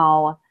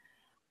somehow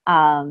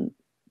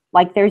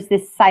like there's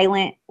this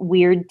silent,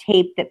 weird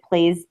tape that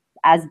plays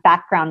as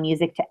background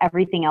music to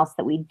everything else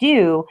that we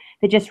do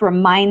that just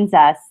reminds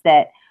us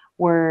that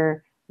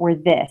we're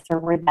this or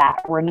we're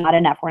that, we're not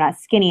enough, we're not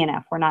skinny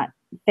enough, we're not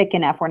thick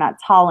enough, we're not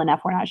tall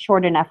enough, we're not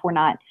short enough, we're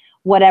not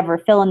whatever,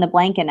 fill in the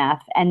blank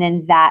enough. And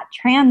then that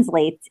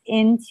translates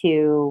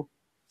into,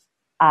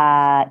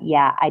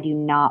 yeah, I do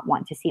not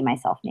want to see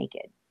myself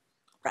naked.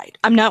 Right.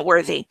 I'm not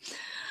worthy.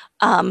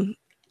 And,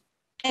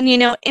 you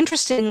know,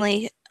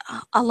 interestingly,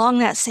 along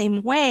that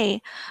same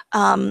way,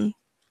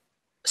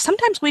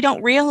 sometimes we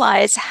don't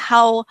realize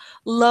how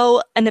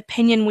low an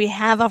opinion we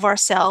have of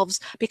ourselves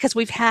because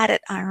we've had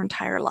it our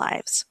entire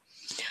lives.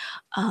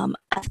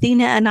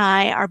 Athena and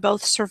I are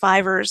both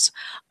survivors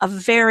of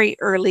very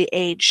early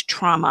age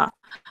trauma,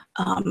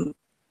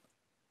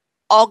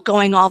 all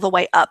going all the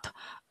way up,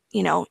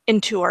 you know,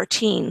 into our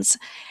teens.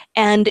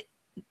 And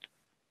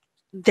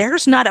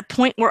there's not a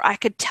point where I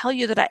could tell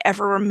you that I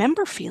ever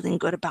remember feeling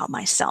good about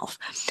myself.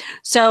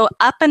 So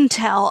up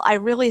until I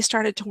really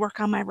started to work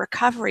on my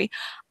recovery,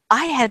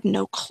 I had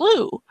no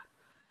clue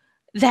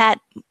that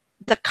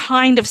the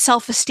kind of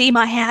self-esteem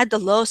I had, the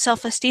low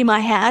self-esteem I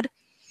had,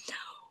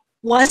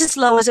 was as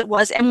low as it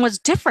was and was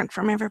different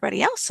from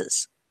everybody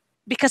else's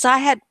because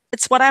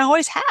it's what I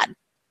always had.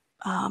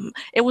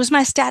 It was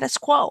my status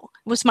quo.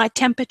 It was my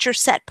temperature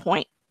set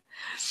point.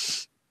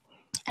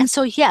 And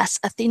so, yes,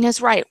 Athena's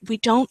right.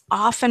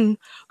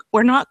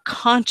 We're not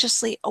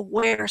consciously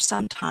aware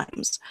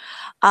sometimes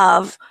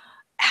of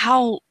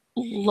how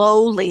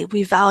lowly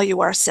we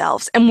value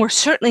ourselves. And we're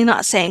certainly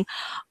not saying,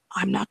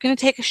 I'm not going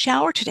to take a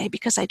shower today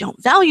because I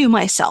don't value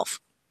myself.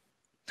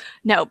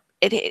 No,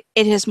 it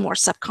is more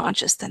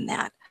subconscious than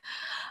that.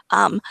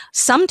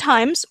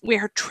 Sometimes we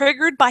are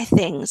triggered by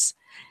things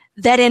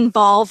that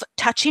involve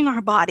touching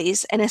our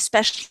bodies and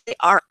especially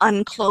our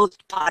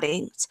unclothed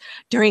bodies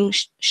during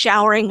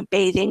showering,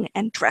 bathing,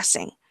 and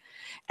dressing.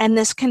 And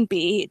this can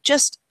be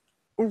just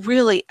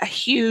really a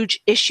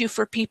huge issue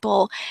for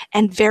people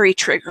and very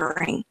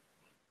triggering.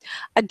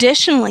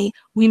 Additionally,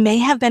 we may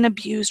have been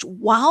abused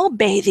while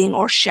bathing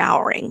or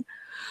showering.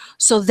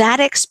 So that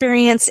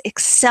experience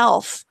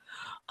itself,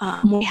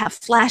 we have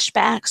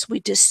flashbacks, we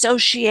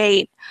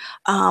dissociate,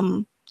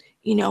 you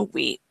know,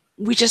 we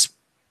just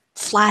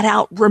flat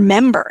out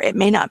remember. It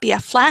may not be a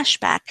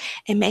flashback.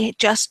 It may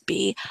just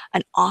be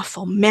an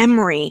awful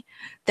memory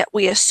that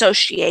we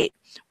associate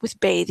with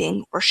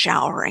bathing or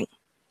showering.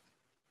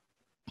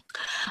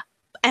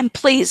 And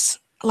please,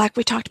 like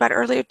we talked about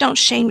earlier, don't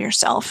shame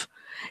yourself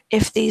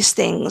if these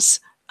things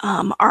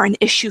are an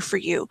issue for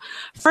you.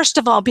 First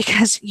of all,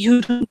 because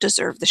you don't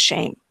deserve the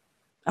shame,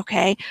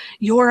 okay?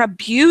 Your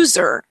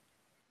abuser,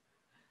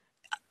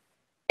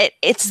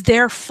 it's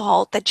their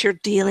fault that you're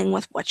dealing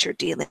with what you're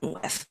dealing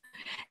with.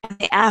 And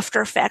the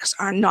after effects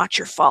are not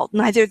your fault.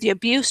 Neither the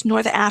abuse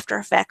nor the after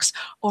effects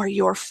are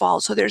your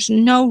fault. So there's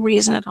no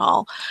reason at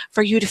all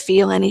for you to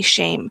feel any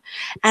shame.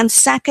 And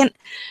second,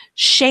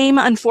 shame,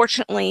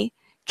 unfortunately,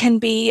 can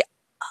be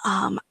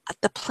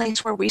at the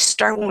place where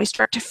when we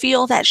start to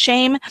feel that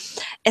shame,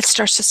 it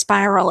starts to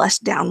spiral us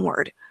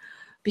downward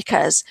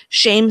because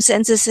shame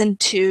sends us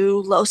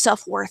into low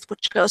self-worth,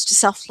 which goes to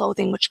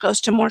self-loathing, which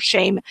goes to more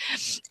shame,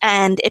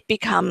 and it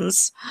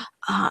becomes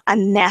a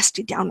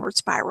nasty downward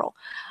spiral.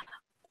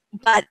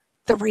 But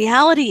the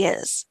reality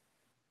is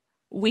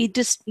we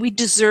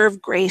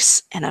deserve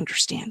grace and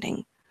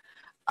understanding.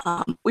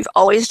 We've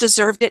always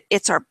deserved it.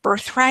 It's our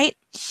birthright.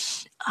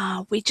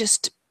 We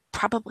just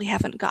probably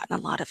haven't gotten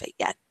a lot of it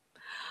yet.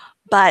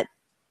 But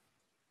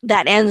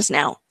that ends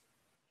now.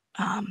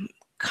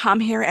 Come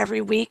here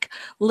every week,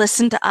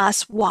 listen to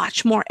us,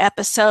 watch more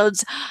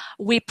episodes.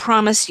 We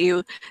promise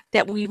you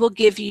that we will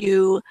give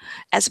you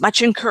as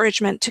much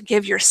encouragement to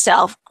give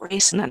yourself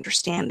grace and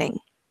understanding.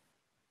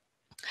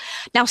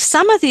 Now,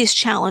 some of these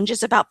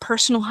challenges about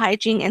personal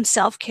hygiene and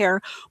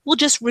self-care will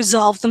just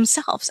resolve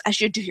themselves as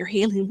you do your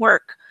healing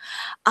work.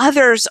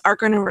 Others are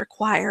going to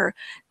require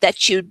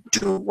that you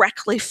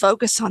directly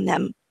focus on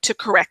them to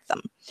correct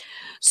them.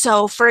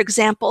 So, for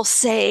example,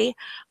 say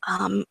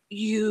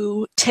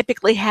you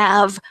typically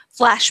have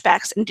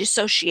flashbacks and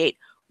dissociate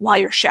while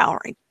you're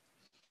showering.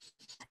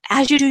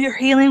 As you do your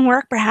healing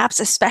work, perhaps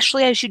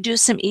especially as you do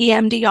some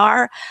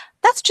EMDR,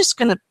 that's just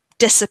going to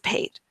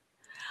dissipate.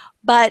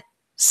 But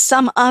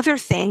some other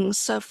things,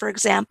 so for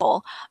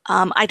example,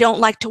 I don't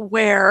like to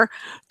wear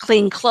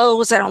clean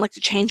clothes. I don't like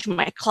to change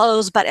my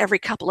clothes, but every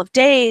couple of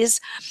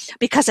days,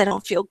 because I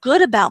don't feel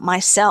good about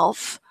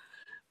myself,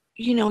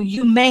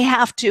 you may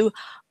have to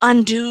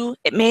undo.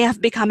 It may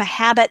have become a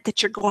habit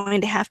that you're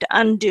going to have to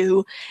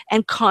undo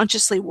and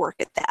consciously work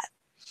at that.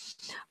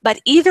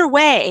 But either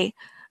way,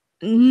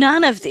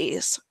 none of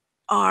these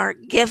are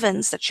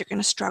givens that you're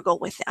going to struggle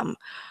with them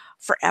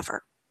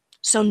forever.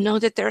 So know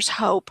that there's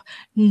hope.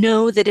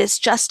 Know that it's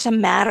just a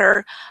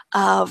matter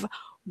of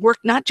work,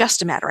 not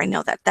just a matter. I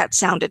know that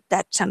sounded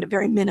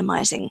very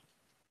minimizing.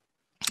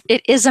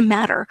 It is a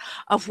matter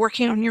of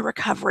working on your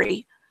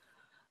recovery,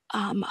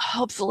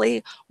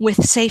 hopefully with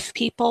safe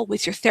people,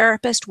 with your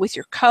therapist, with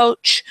your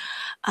coach,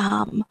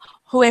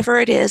 whoever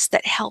it is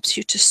that helps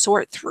you to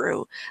sort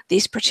through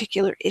these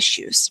particular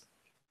issues.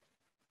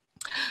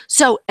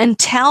 So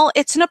until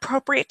it's an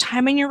appropriate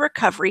time in your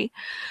recovery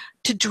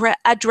to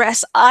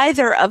address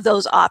either of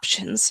those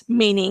options,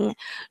 meaning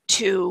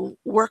to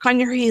work on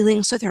your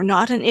healing so they're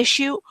not an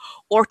issue,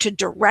 or to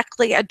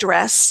directly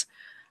address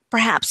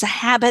perhaps a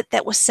habit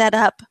that was set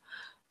up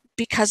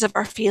because of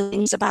our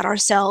feelings about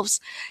ourselves,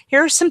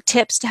 here are some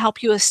tips to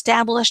help you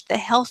establish the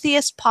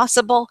healthiest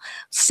possible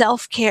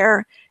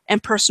self-care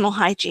and personal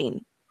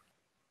hygiene.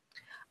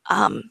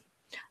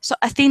 So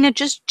Athena,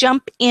 just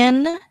jump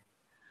in.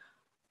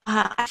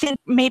 I think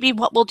maybe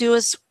what we'll do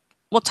is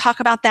we'll talk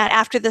about that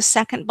after the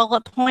second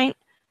bullet point.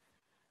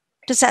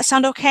 Does that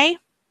sound okay?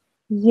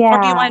 Yeah.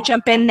 Or do you want to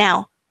jump in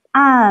now?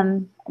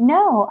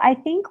 No, I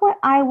think when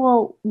I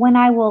will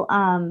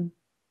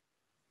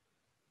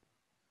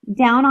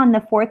down on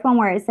the fourth one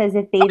where it says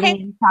if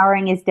bathing and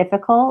showering is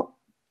difficult.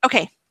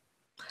 Okay.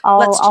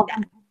 Let's do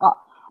that.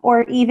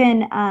 Or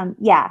even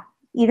yeah,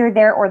 either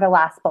there or the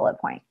last bullet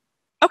point.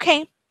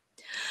 Okay.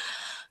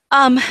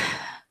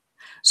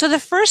 So the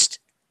first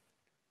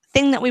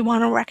thing that we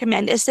want to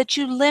recommend is that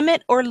you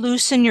limit or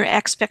loosen your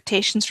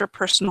expectations for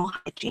personal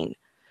hygiene.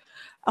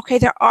 Okay,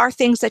 there are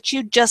things that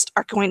you just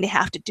are going to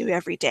have to do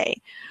every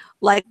day,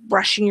 like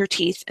brushing your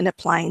teeth and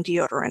applying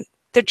deodorant.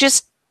 They're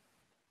just,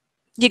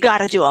 you got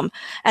to do them.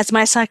 As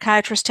my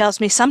psychiatrist tells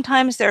me,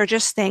 sometimes there are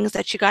just things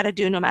that you got to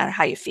do no matter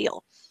how you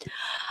feel.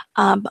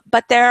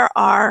 But there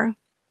are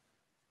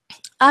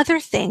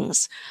other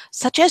things,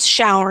 such as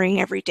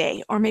showering every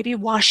day, or maybe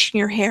washing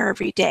your hair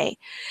every day,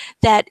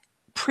 that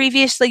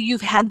previously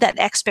you've had that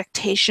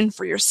expectation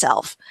for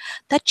yourself,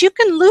 that you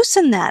can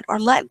loosen that or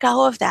let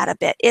go of that a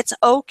bit. It's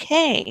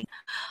okay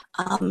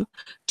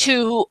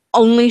to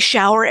only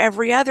shower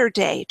every other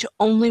day, to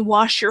only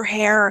wash your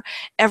hair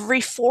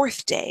every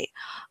fourth day,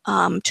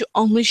 to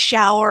only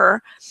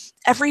shower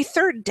every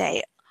third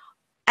day.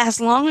 As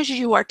long as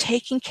you are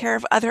taking care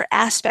of other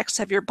aspects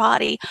of your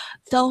body,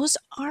 those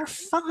are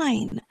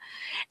fine.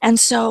 And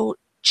so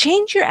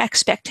change your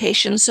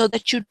expectations so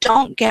that you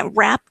don't get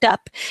wrapped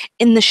up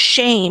in the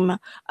shame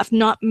of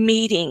not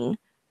meeting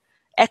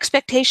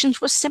expectations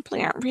which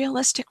simply aren't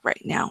realistic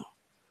right now.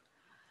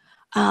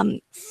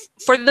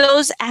 For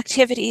those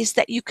activities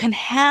that you can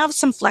have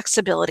some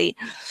flexibility,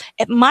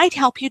 it might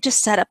help you to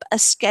set up a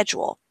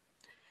schedule.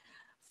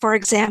 For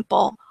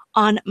example,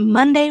 on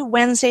Monday,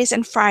 Wednesdays,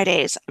 and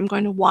Fridays, I'm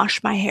going to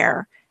wash my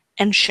hair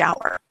and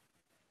shower.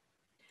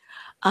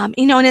 And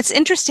it's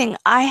interesting,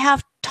 I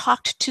have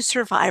talked to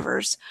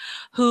survivors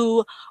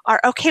who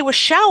are okay with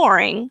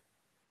showering,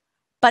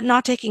 but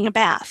not taking a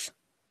bath.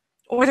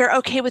 Or they're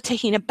okay with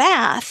taking a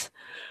bath,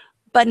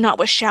 but not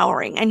with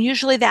showering. And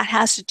usually that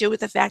has to do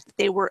with the fact that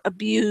they were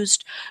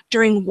abused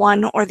during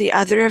one or the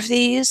other of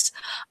these.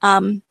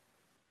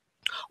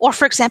 Or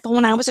for example,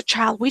 when I was a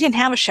child, we didn't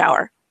have a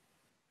shower.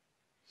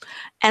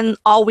 And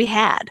all we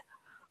had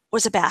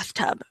was a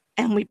bathtub,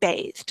 and we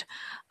bathed.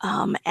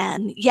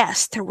 And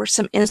yes, there were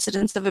some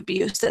incidents of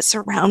abuse that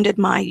surrounded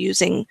my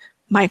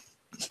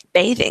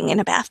bathing in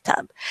a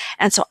bathtub.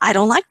 And so I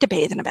don't like to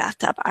bathe in a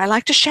bathtub. I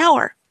like to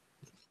shower.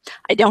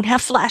 I don't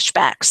have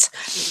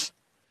flashbacks.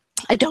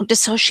 I don't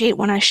dissociate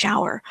when I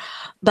shower.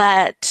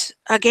 But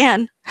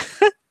again,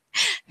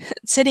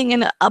 sitting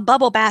in a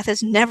bubble bath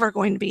is never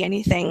going to be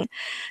anything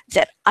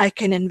that I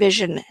can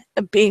envision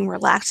being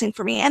relaxing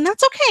for me. And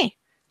that's okay.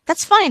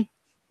 That's fine.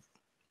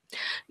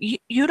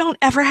 You don't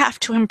ever have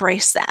to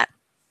embrace that.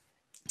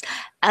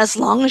 As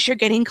long as you're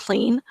getting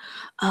clean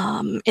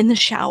in the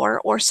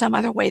shower or some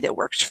other way that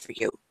works for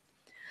you.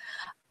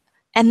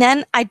 And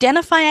then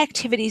identify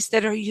activities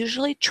that are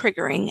usually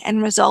triggering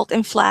and result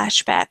in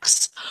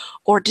flashbacks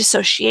or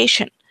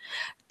dissociation.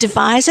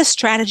 Devise a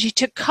strategy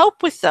to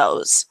cope with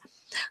those,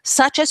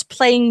 such as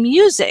playing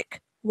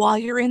music while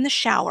you're in the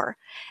shower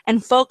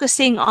and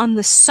focusing on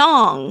the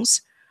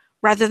songs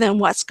rather than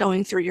what's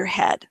going through your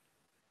head.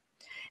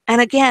 And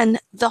again,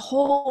 the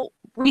whole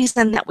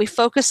reason that we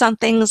focus on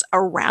things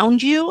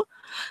around you,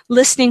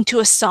 listening to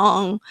a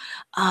song,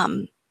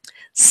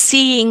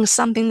 seeing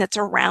something that's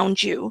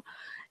around you,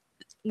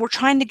 we're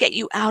trying to get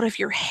you out of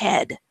your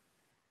head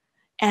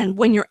And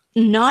when you're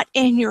not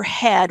in your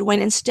head,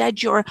 when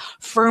instead you're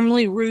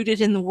firmly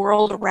rooted in the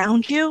world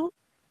around you,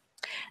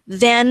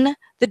 then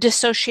the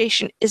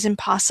dissociation is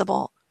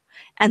impossible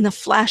and the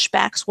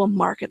flashbacks will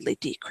markedly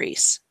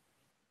decrease.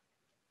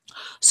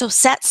 So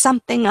set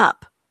something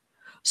up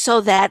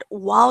so that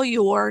while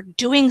you're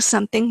doing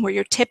something where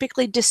you're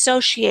typically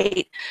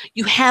dissociate,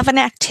 you have an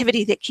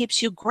activity that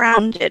keeps you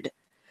grounded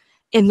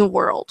in the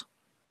world.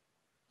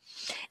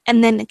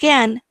 And then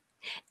again,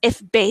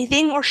 if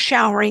bathing or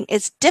showering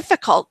is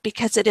difficult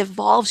because it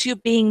involves you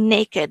being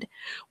naked,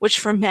 which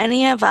for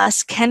many of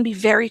us can be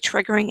very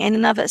triggering in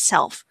and of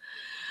itself,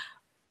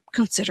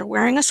 consider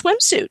wearing a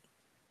swimsuit.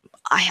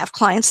 I have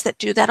clients that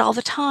do that all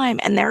the time,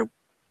 and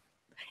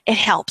it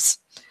helps.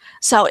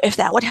 So if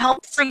that would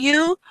help for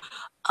you,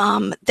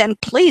 then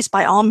please,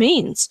 by all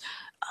means,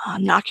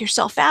 knock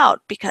yourself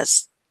out,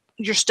 because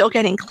you're still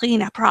getting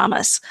clean, I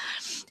promise.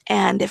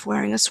 And if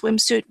wearing a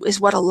swimsuit is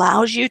what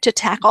allows you to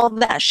tackle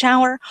that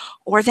shower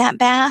or that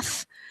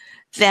bath,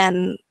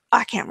 then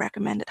I can't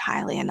recommend it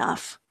highly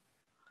enough.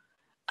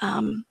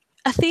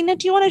 Athena,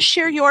 do you want to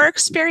share your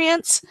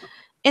experience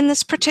in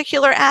this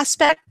particular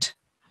aspect?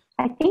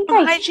 I think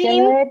I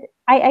should.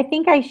 I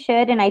think I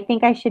should, and I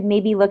think I should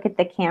maybe look at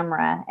the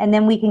camera, and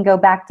then we can go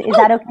back to. Is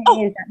that okay?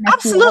 Is that messy?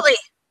 Absolutely.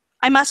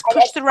 I must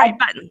push the right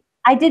button.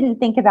 I didn't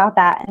think about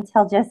that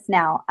until just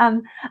now. I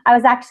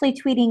was actually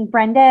tweeting,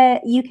 Brenda,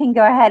 you can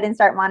go ahead and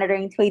start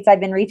monitoring tweets. I've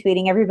been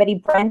retweeting everybody.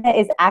 Brenda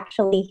is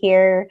actually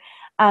here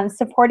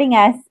supporting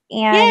us,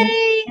 and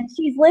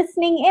she's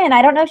listening in.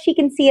 I don't know if she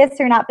can see us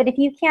or not, but if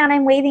you can,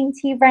 I'm waving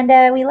to you,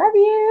 Brenda. We love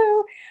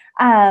you.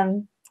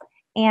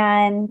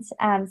 And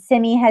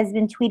Simi has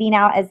been tweeting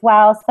out as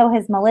well. So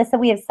has Melissa.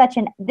 We have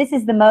this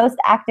is the most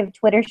active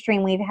Twitter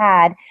stream we've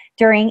had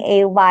during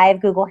a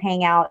live Google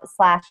Hangout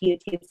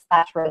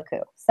 /YouTube/Roku.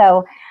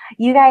 So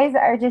you guys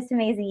are just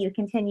amazing. You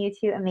continue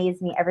to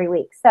amaze me every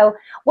week. So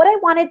what I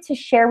wanted to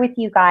share with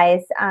you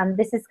guys,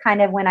 this is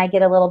kind of when I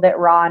get a little bit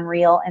raw and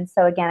real. And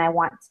so again, I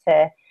want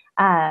to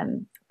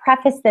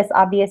preface this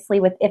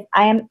obviously with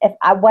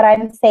what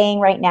I'm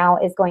saying right now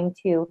is going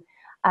to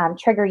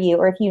trigger you,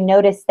 or if you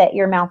notice that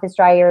your mouth is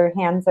dry, your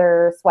hands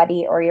are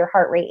sweaty, or your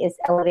heart rate is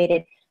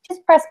elevated,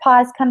 just press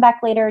pause, come back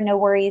later, no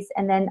worries,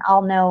 and then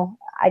I'll know.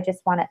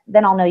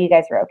 Then I'll know you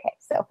guys are okay.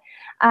 So,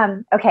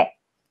 okay.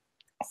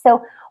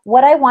 So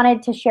what I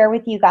wanted to share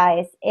with you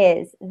guys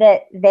is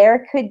that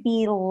there could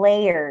be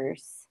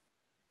layers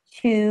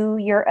to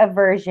your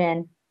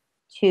aversion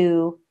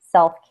to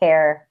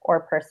self-care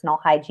or personal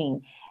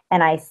hygiene.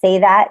 And I say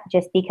that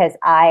just because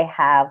I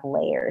have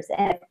layers.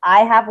 And if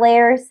I have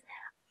layers,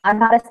 I'm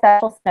not a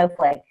special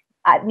snowflake.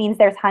 It means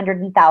there's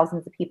hundreds and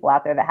thousands of people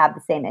out there that have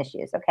the same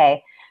issues,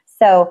 okay?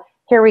 So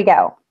here we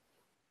go.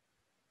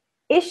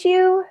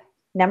 Issue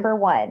number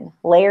one,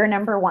 layer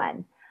number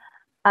one.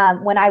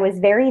 When I was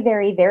very,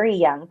 very, very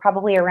young,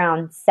 probably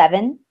around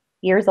 7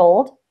 years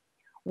old,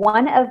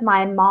 one of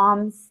my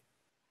mom's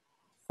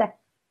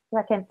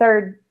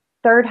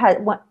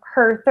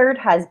her third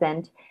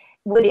husband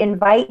would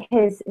invite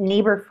his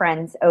neighbor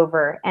friends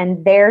over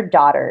and their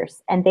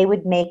daughters, and they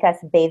would make us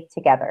bathe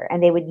together,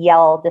 and they would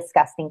yell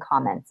disgusting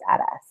comments at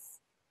us.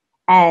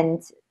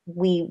 And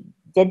we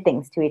did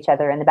things to each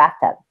other in the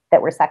bathtub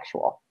that were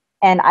sexual.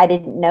 And I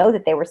didn't know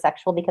that they were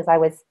sexual because I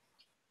was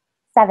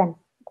 7.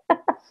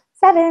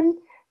 7.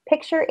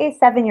 Picture a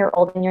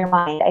 7-year-old in your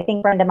mind. I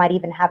think Brenda might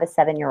even have a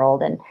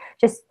 7-year-old. And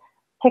just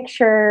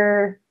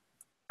picture,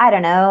 I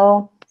don't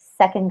know,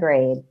 2nd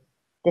grade.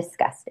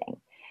 Disgusting.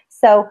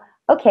 So,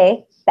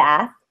 okay,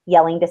 bath,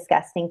 yelling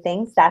disgusting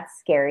things. That's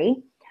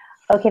scary.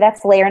 Okay,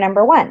 that's layer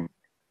number one.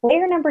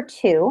 Layer number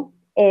two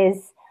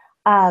is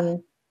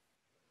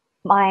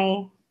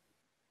my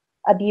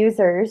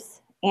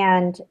abusers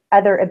and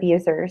other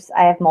abusers.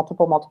 I have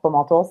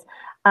multiples.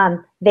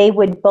 They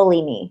would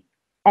bully me.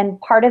 And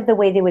part of the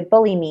way they would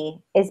bully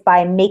me is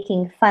by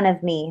making fun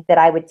of me that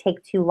I would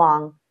take too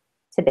long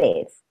to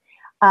bathe.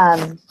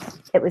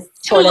 It was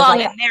too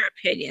long in their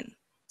opinion.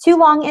 Too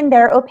long in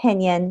their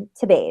opinion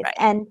to bathe. Right.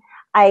 And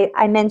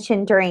I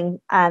mentioned during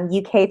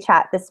UK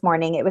chat this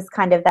morning, it was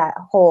kind of that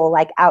whole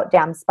like out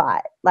damn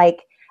spot.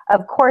 Like,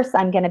 of course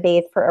I'm going to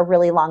bathe for a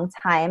really long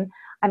time.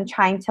 I'm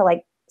trying to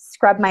like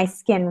scrub my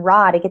skin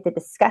raw to get the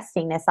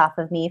disgustingness off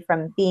of me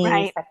from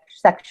being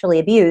sexually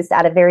abused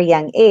at a very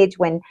young age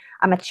when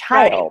I'm a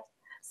child. Right.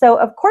 So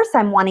of course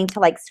I'm wanting to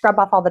like scrub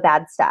off all the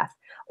bad stuff.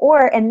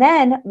 And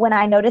then when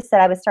I noticed that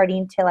I was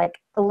starting to like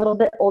a little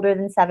bit older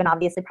than 7,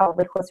 obviously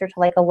probably closer to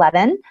like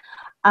 11,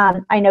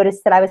 I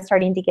noticed that I was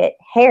starting to get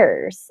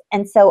hairs.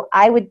 And so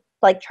I would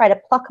like try to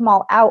pluck them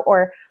all out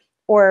or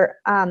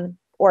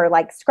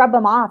like scrub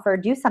them off or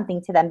do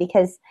something to them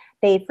because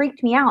they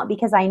freaked me out,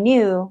 because I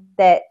knew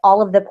that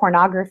all of the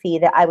pornography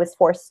that I was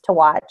forced to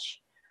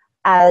watch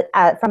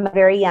from a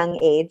very young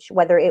age,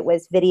 whether it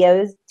was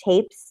videos,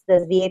 tapes,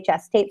 the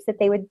VHS tapes that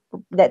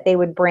they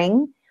would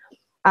bring,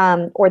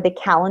 or the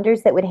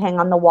calendars that would hang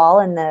on the wall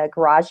in the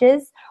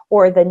garages,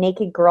 or the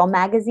naked girl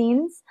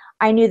magazines.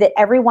 I knew that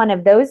every one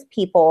of those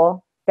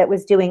people that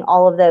was doing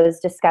all of those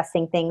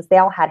disgusting things, they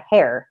all had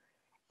hair.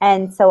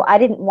 And so I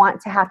didn't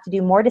want to have to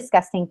do more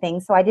disgusting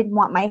things. So I didn't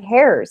want my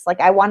hairs. Like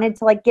I wanted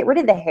to like get rid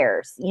of the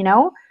hairs, you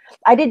know?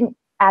 I didn't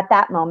at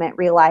that moment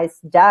realize,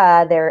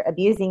 duh, they're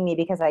abusing me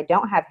because I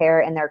don't have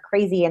hair and they're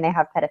crazy and they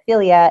have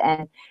pedophilia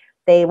and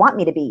they want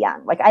me to be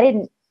young. Like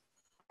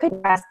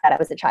couldn't grasp that. I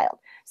was a child.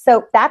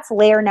 So that's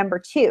layer number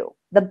 2,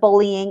 the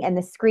bullying and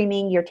the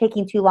screaming, you're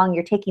taking too long,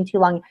 you're taking too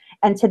long.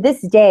 And to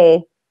this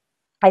day,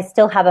 I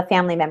still have a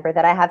family member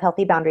that I have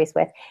healthy boundaries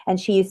with, and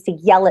she used to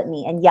yell at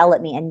me and yell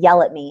at me and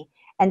yell at me.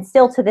 And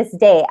still to this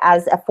day,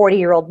 as a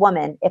 40-year-old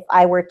woman, if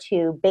I were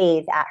to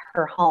bathe at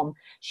her home,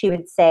 she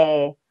would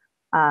say,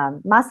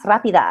 "Más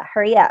rápida,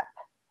 hurry up.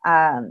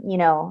 You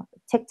know,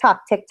 tick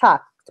tock, tick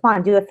tock. Come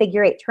on, do a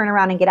figure 8, turn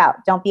around and get out.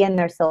 Don't be in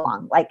there so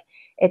long." Like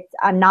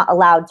I'm not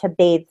allowed to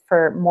bathe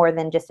for more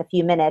than just a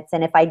few minutes.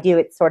 And if I do,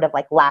 it's sort of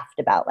like laughed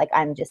about, like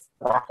I'm just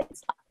laughing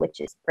stock, which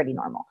is pretty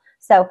normal.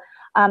 So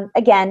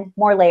again,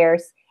 more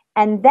layers.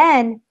 And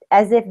then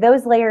as if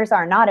those layers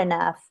are not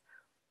enough,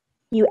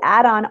 you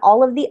add on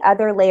all of the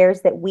other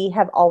layers that we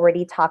have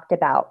already talked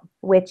about,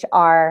 which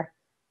are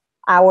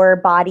our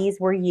bodies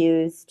were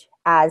used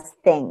as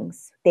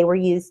things. They were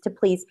used to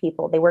please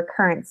people. They were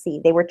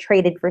currency. They were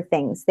traded for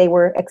things. They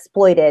were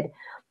exploited.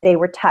 They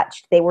were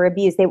touched. They were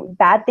abused.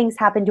 Bad things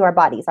happened to our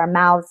bodies, our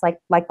mouths,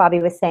 like Bobby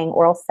was saying,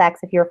 oral sex,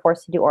 if you were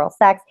forced to do oral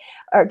sex,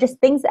 or just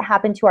things that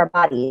happen to our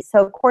bodies.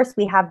 So of course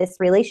we have this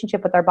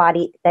relationship with our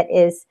body that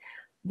is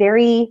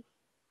very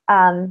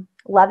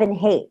love and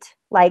hate.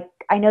 Like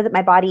I know that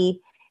my body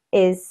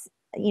is,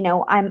 you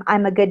know,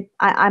 I'm a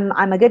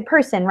good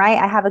person, right?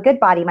 I have a good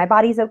body. My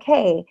body's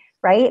okay,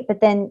 right?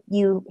 But then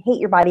you hate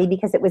your body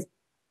because it was,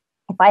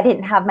 if I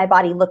didn't have my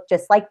body look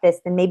just like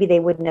this, then maybe they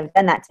wouldn't have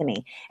done that to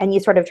me. And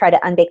you sort of try to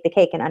unbake the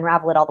cake and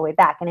unravel it all the way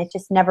back, and it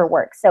just never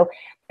works. So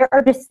there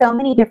are just so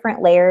many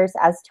different layers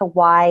as to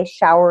why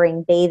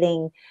showering,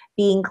 bathing,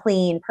 being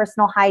clean,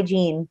 personal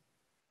hygiene,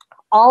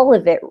 all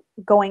of it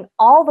going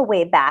all the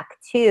way back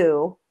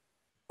to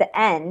the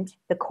end,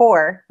 the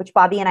core, which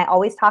Bobby and I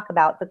always talk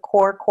about, the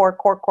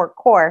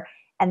core.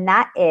 And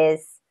that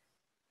is,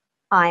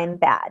 I'm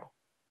bad.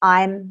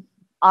 I'm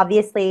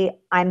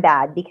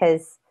bad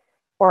because,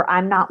 or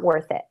I'm not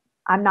worth it.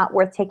 I'm not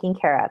worth taking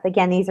care of.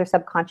 Again, these are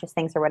subconscious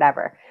things or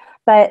whatever.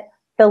 But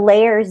the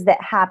layers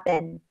that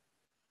happen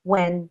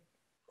when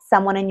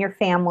someone in your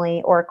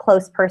family or a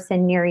close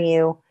person near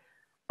you,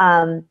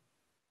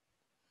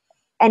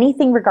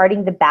 anything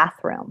regarding the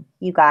bathroom,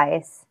 you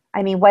guys.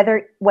 I mean,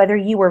 whether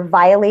you were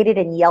violated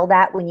and yelled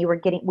at when you were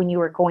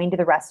going to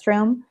the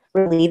restroom,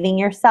 relieving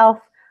yourself,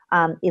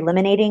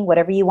 eliminating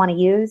whatever you want to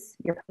use,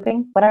 you're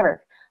pooping,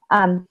 whatever.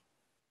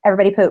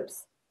 Everybody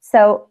poops.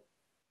 So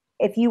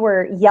if you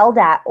were yelled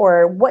at,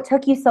 or what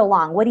took you so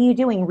long? What are you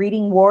doing?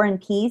 Reading War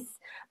and Peace?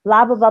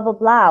 Blah, blah, blah, blah,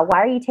 blah. Why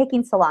are you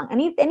taking so long?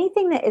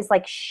 Anything that is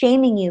like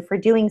shaming you for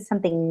doing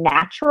something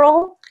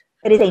natural,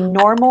 that is a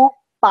normal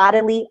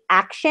bodily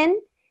action,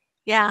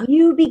 Yeah.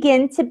 you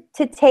begin to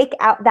take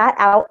that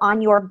out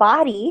on your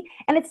body,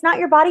 and it's not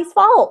your body's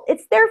fault.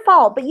 It's their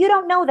fault, but you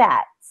don't know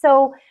that.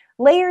 So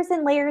layers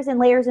and layers and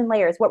layers and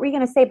layers. What were you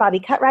going to say, Bobby?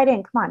 Cut right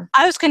in. Come on.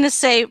 I was going to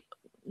say,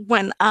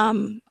 when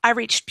I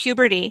reached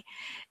puberty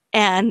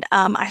and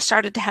I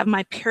started to have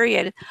my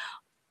period,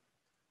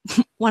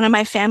 one of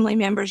my family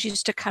members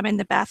used to come in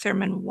the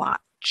bathroom and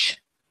watch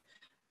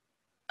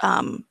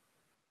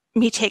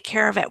me take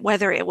care of it,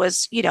 whether it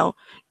was, you know,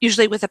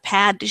 usually with a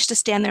pad, just to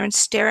stand there and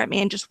stare at me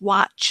and just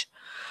watch.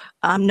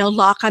 No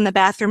lock on the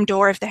bathroom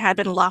door. If there had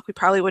been a lock, we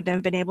probably wouldn't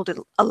have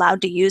been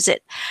allowed to use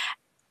it.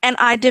 And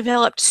I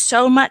developed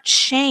so much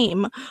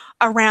shame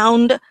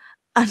around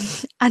a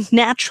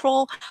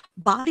natural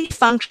body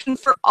function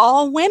for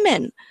all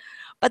women.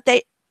 But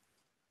they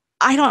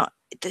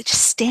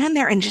just stand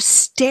there and just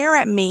stare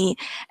at me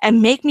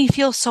and make me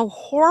feel so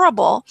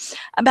horrible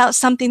about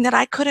something that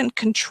I couldn't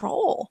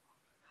control.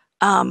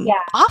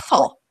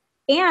 Awful.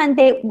 And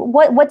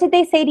what did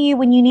they say to you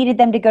when you needed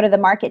them to go to the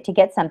market to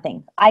get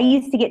something? I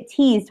used to get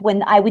teased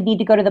when I would need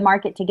to go to the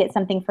market to get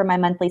something for my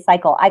monthly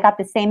cycle. I got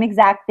the same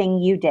exact thing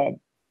you did.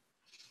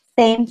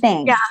 Same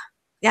thing.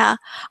 Yeah.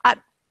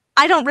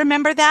 I don't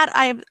remember that.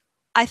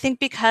 I think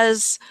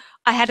because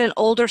I had an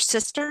older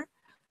sister,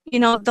 you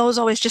know, those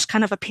always just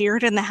kind of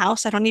appeared in the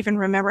house. I don't even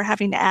remember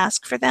having to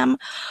ask for them.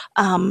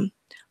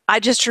 I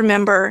just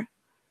remember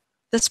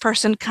this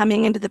person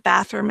coming into the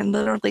bathroom and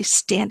literally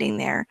standing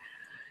there,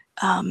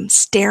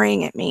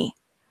 staring at me,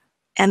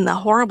 and the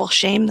horrible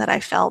shame that I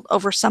felt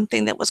over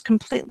something that was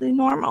completely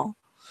normal.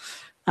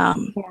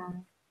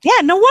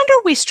 Yeah, no wonder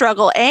we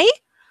struggle, eh?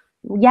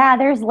 Yeah,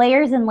 there's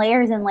layers and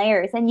layers and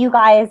layers. And you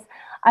guys,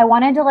 I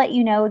wanted to let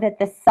you know that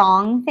the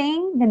song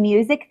thing, the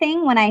music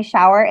thing, when I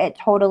shower, it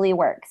totally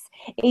works.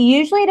 It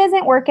usually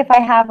doesn't work if I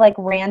have like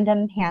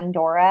random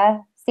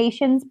Pandora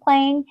stations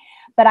playing,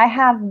 but I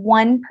have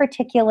one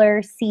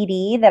particular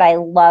CD that I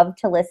love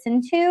to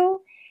listen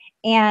to,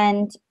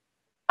 and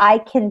I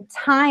can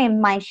time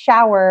my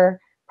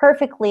shower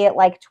perfectly at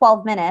like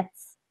 12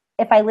 minutes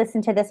if I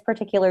listen to this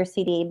particular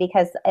CD,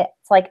 because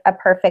it's like a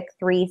perfect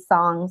 3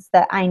 songs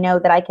that I know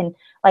that I can,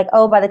 like,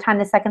 oh, by the time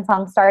the second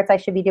song starts, I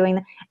should be doing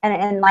the,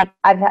 and like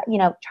I've, you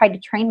know, tried to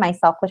train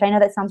myself, which I know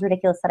that sounds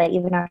ridiculous that I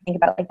even have to think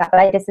about it like that, but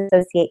I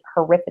disassociate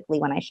horrifically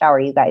when I shower,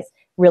 you guys,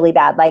 really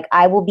bad. Like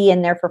I will be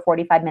in there for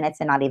 45 minutes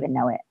and not even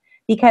know it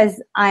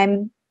because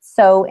I'm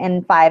so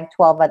in 5,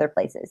 12 other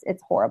places.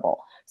 It's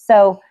horrible.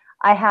 So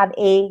I have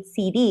a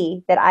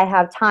CD that I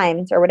have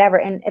timed or whatever.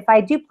 And if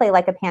I do play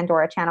like a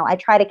Pandora channel, I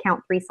try to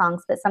count 3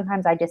 songs, but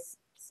sometimes I just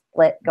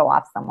go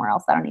off somewhere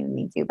else. I don't even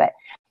mean to, but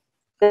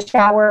the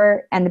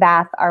shower and the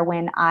bath are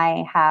when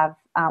I have,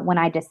 when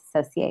I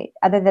disassociate.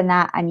 Other than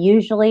that, I'm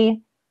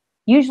usually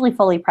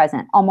fully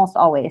present, almost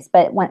always,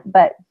 but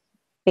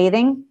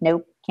bathing,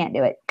 nope, can't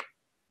do it.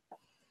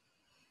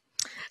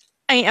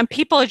 And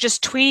people are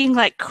just tweeting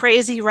like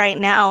crazy right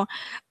now.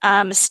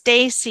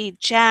 Stacy,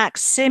 Jack,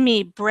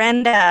 Simi,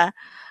 Brenda,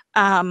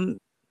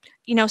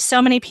 you know,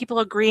 so many people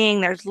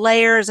agreeing there's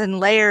layers and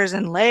layers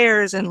and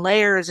layers and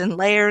layers and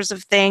layers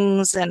of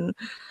things. And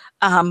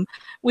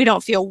we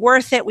don't feel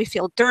worth it. We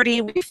feel dirty.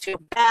 We feel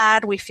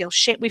bad. We feel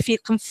shit. We feel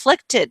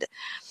conflicted.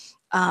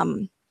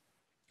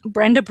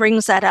 Brenda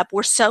brings that up.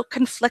 We're so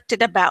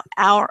conflicted about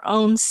our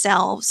own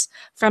selves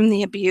from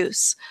the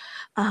abuse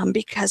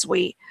because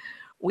we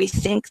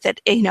think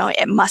that, you know,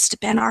 it must have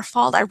been our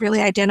fault. I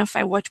really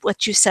identify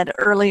what you said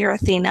earlier,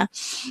 Athena,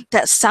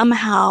 that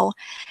somehow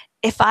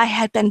if I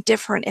had been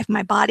different, if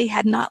my body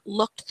had not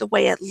looked the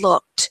way it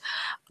looked,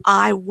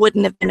 I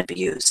wouldn't have been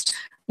abused,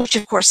 which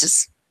of course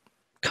is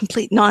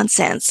complete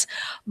nonsense.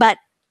 But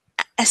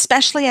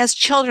especially as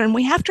children,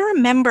 we have to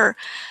remember,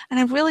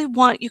 and I really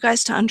want you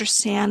guys to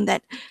understand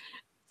that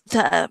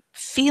the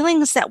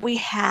feelings that we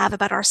have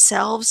about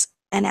ourselves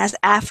and as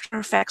after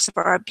effects of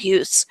our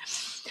abuse,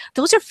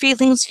 those are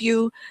feelings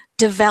you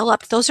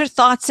developed. Those are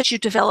thoughts that you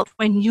developed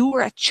when you were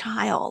a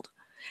child.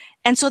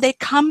 And so they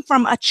come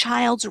from a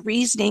child's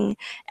reasoning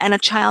and a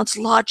child's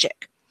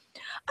logic.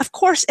 Of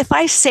course, if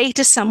I say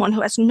to someone who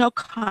has no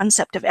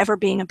concept of ever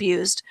being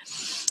abused,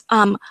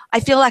 I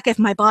feel like if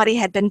my body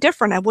had been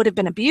different, I would have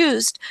been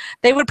abused,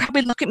 they would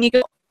probably look at me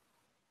and go,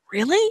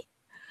 really?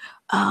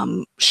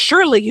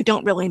 Surely you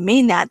don't really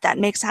mean that. That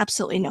makes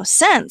absolutely no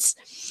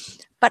sense.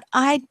 But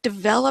I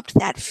developed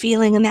that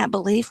feeling and that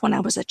belief when I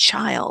was a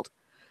child.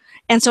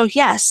 And so,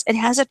 yes, it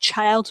has a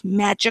child's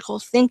magical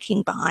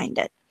thinking behind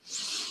it.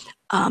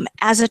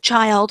 As a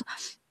child,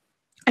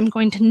 I'm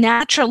going to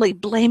naturally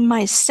blame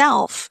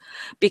myself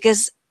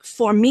because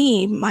for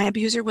me, my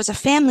abuser was a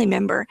family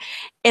member.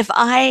 If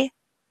I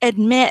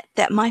admit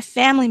that my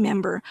family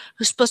member,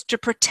 who's supposed to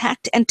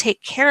protect and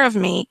take care of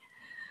me,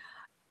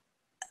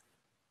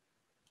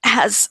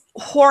 has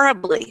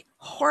horribly,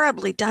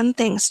 horribly done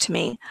things to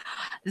me,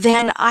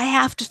 then I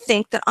have to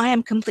think that I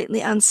am completely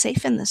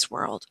unsafe in this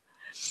world.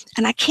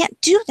 And I can't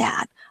do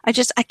that.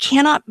 I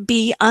cannot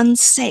be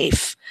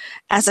unsafe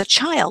as a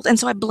child. And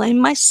so I blame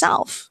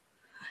myself.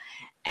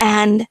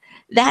 And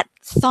that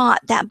thought,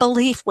 that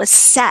belief was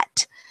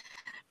set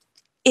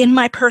in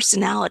my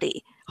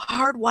personality,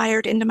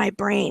 hardwired into my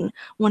brain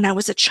when I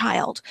was a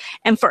child.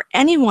 And for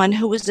anyone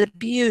who was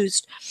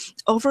abused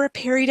over a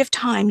period of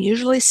time,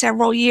 usually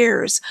several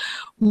years,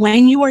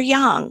 when you were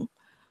young,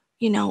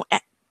 you know,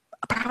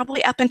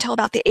 probably up until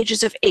about the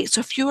ages of 8. So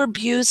if you were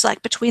abused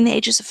like between the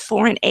ages of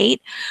 4 and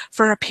 8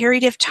 for a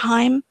period of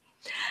time,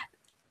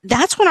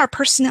 that's when our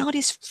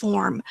personalities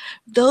form.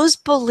 Those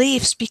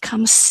beliefs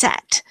become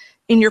set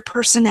in your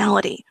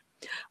personality.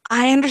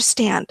 I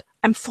understand.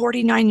 I'm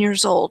 49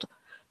 years old.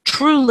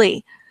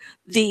 Truly,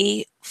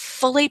 the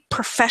fully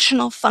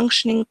professional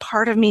functioning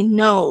part of me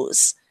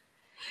knows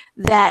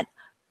that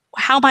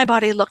how my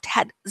body looked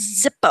had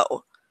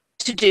zippo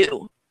to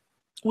do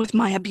with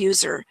my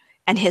abuser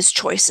and his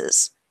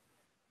choices.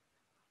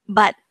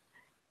 But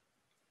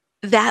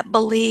that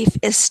belief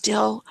is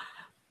still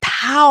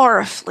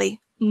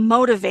powerfully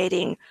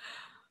motivating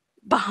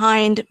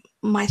behind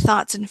my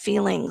thoughts and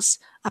feelings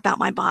about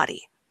my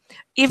body.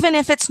 Even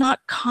if it's not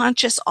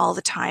conscious all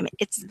the time,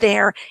 it's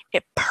there,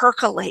 it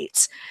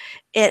percolates,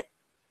 it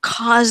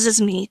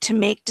causes me to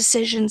make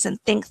decisions and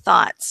think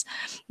thoughts.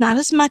 Not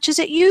as much as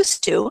it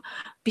used to,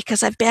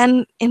 because I've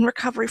been in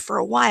recovery for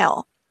a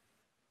while.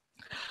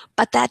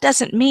 But that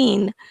doesn't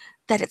mean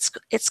that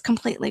it's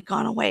completely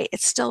gone away.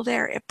 It's still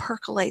there, it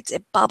percolates,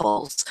 it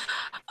bubbles.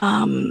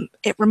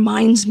 It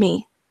reminds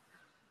me,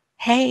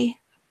 hey,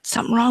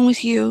 something wrong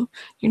with you.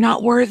 You're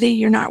not worthy,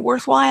 you're not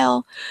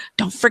worthwhile.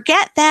 Don't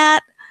forget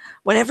that.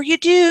 Whatever you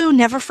do,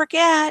 never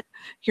forget.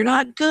 You're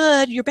not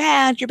good, you're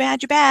bad, you're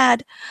bad, you're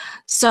bad.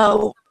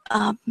 So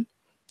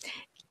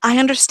I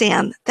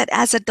understand that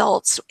as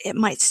adults, it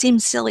might seem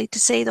silly to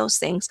say those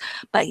things,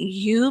 but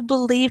you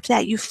believed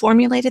that, you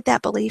formulated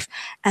that belief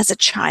as a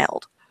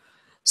child.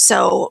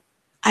 So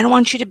I don't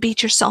want you to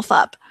beat yourself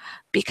up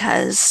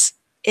because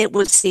it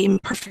would seem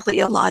perfectly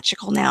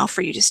illogical now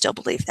for you to still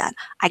believe that.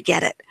 I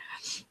get it.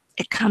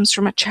 It comes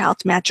from a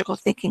child's magical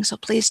thinking, so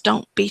please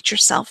don't beat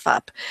yourself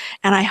up.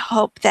 And I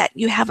hope that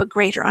you have a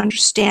greater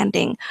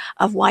understanding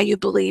of why you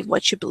believe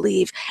what you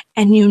believe,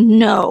 and you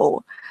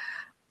know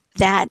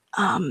that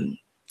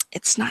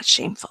it's not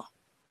shameful.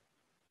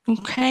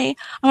 Okay,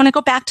 I want to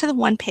go back to the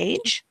one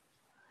page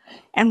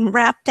and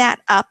wrap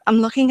that up.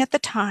 I'm looking at the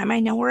time. I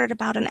know we're at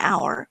about an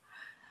hour.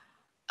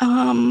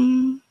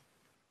 I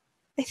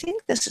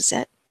think this is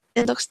it.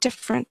 It looks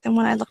different than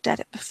when I looked at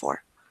it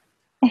before.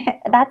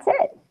 That's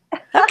it.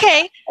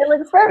 Okay. It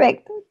looks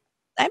perfect.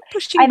 I'm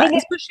pushing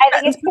buttons, I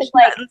think it's just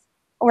like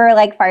we're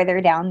like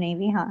farther down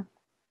maybe, huh?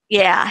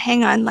 Yeah,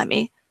 hang on,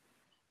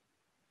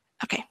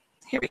 okay,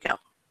 here we go.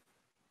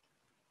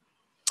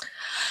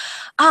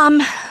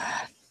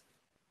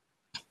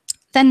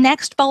 The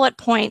next bullet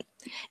point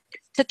is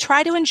to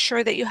try to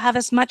ensure that you have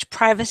as much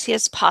privacy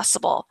as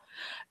possible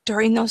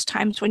during those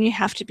times when you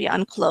have to be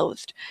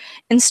unclothed.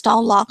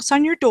 Install locks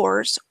on your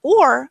doors,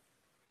 or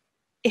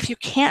if you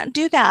can't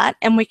do that,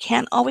 and we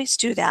can't always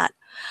do that,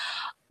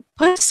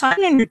 put a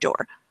sign on your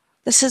door.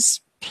 This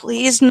is,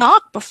 please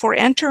knock before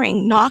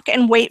entering. Knock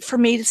and wait for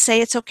me to say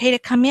it's okay to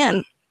come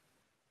in.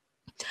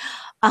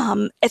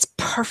 It's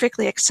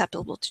perfectly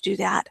acceptable to do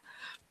that.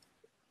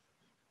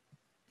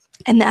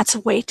 And that's a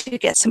way to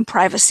get some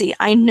privacy.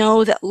 I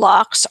know that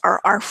locks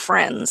are our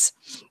friends.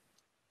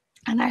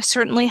 And I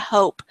certainly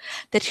hope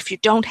that if you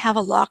don't have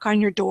a lock on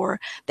your door,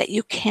 that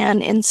you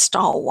can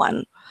install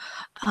one.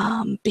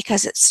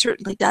 Because it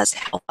certainly does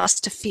help us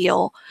to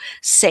feel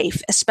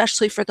safe,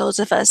 especially for those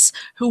of us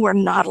who were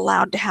not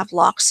allowed to have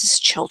locks as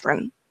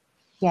children.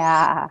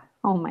 Yeah.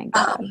 Oh my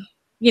God.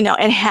 You know,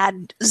 and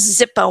had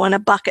Zippo in a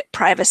bucket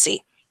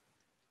privacy.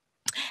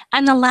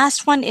 And the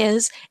last one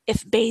is,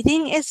 if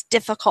bathing is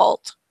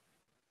difficult,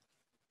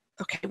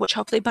 okay, which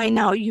hopefully by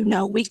now you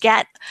know we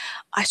get,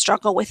 I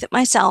struggle with it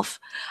myself,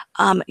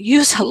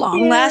 use a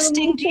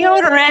long-lasting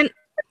deodorant.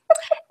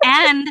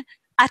 And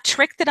a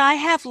trick that I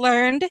have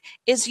learned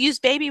is use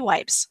baby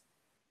wipes.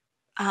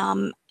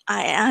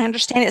 I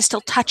understand it's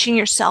still touching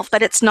yourself,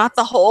 but it's not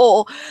the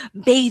whole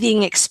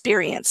bathing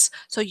experience.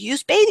 So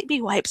use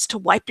baby wipes to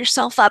wipe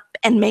yourself up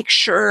and make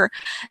sure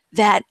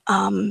that,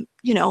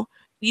 you know,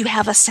 you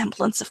have a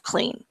semblance of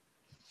clean.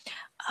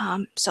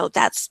 So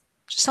that's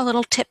just a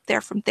little tip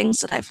there from things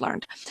that I've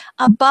learned.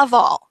 Above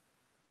all,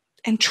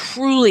 and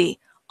truly,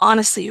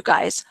 honestly, you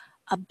guys,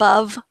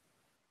 above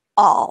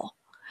all,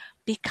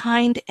 be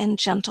kind and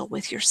gentle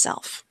with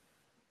yourself.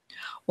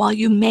 While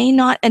you may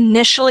not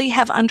initially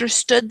have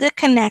understood the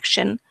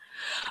connection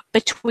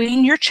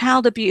between your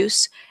child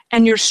abuse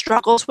and your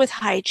struggles with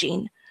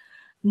hygiene,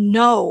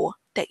 know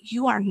that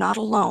you are not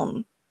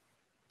alone,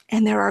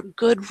 and there are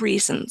good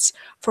reasons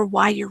for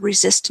why you're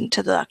resistant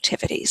to the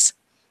activities.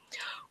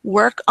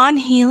 Work on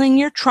healing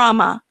your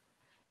trauma,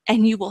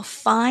 and you will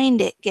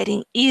find it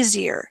getting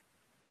easier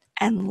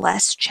and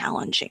less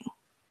challenging.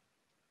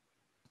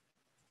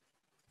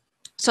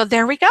 So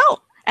there we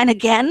go. And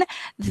again,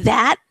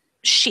 that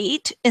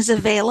sheet is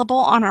available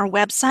on our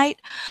website.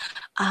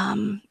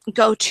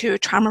 Go to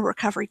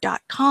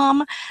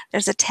traumarecovery.com.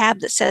 There's a tab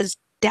that says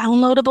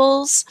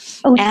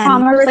downloadables. Oh,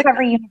 Trauma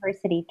Recovery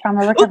University,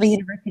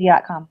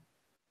 traumarecoveryuniversity.com.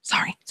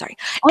 Sorry.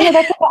 Oh no,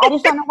 that's okay. I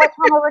just don't know what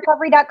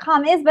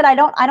traumarecovery.com is, but I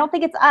don't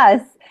think it's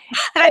us.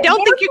 And I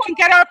don't think you can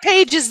get our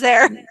pages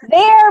there.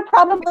 They're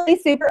probably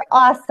super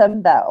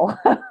awesome though.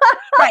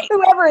 Right.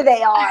 Whoever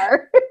they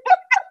are.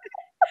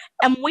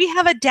 And we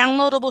have a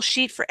downloadable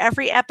sheet for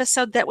every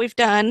episode that we've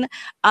done,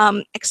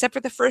 except for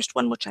the first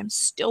one, which I'm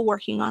still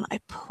working on, I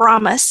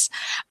promise.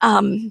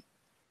 I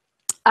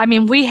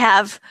mean, we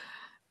have,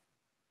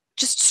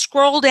 just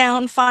scroll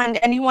down, find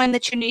anyone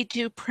that you need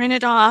to, print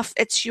it off.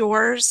 It's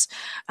yours.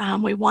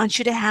 We want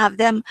you to have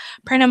them.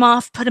 Print them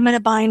off, put them in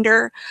a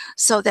binder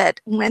so that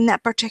when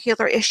that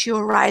particular issue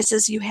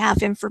arises, you have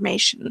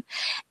information.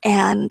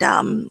 And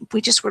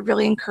we just would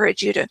really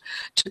encourage you to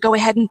go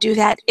ahead and do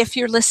that. If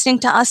you're listening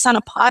to us on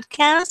a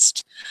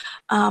podcast,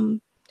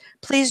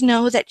 please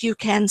know that you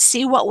can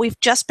see what we've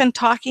just been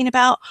talking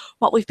about,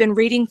 what we've been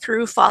reading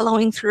through,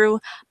 following through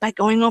by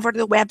going over to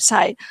the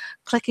website,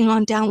 clicking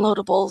on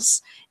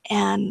downloadables,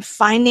 and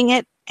finding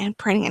it and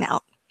printing it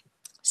out.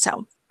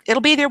 So it'll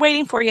be there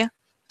waiting for you.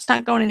 It's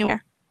not going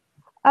anywhere.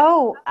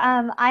 Oh,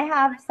 I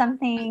have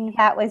something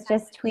that was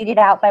just tweeted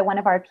out by one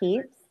of our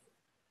peeps.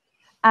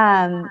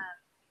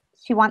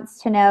 She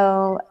wants to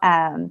know,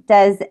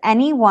 does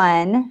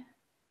anyone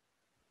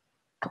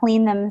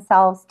clean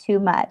themselves too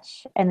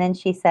much? And then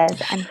she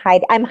says,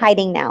 I'm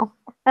hiding now.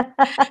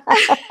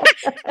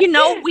 You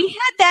know, we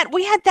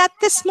had that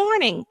this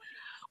morning.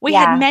 We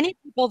had many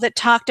people that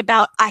talked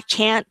about, I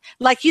can't,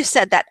 like you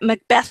said, that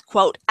Macbeth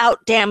quote,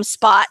 out damn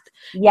spot.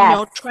 Yes. You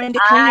know, trying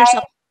to clean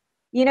yourself.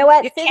 You know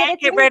what? You can't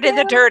get rid of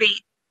the dirty.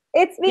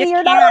 It's me,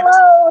 you're not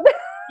alone.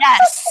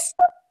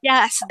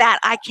 Yes, that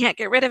I can't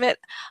get rid of it.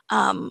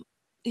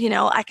 You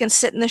know, I can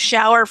sit in the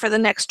shower for the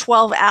next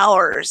 12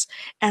 hours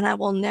and I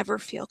will never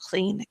feel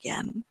clean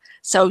again.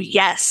 So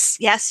yes.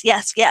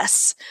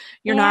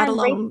 You're not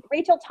alone.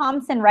 Rachel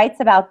Thompson writes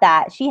about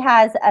that. She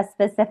has a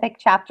specific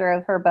chapter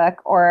of her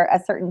book or a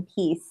certain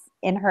piece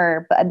in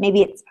her,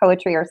 maybe it's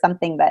poetry or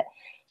something, but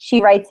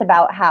she writes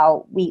about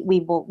how we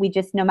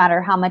just, no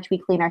matter how much we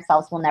clean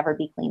ourselves, we'll never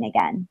be clean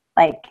again.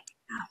 Like,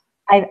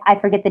 I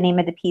forget the name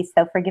of the piece,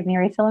 so forgive me,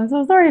 Rachel. I'm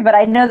so sorry, but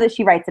I know that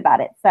she writes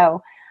about it.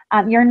 So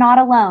you're not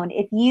alone.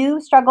 If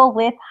you struggle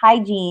with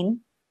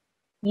hygiene,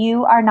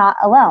 you are not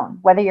alone.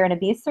 Whether you're an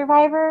abuse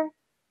survivor,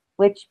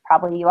 which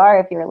probably you are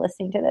if you're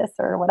listening to this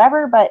or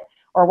whatever,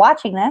 or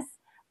watching this,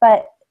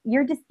 but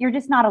you're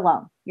just not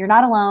alone. You're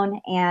not alone,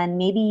 and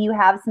maybe you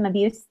have some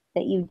abuse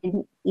that you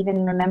didn't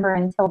even remember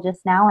until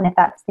just now. And if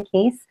that's the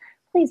case,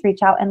 please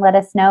reach out and let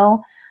us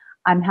know.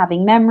 I'm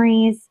having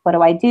memories. What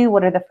do I do?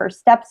 What are the first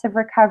steps of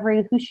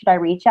recovery? Who should I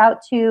reach out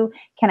to?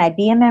 Can I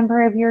be a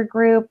member of your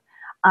group?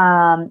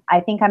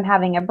 I think I'm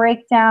having a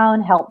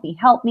breakdown. Help me,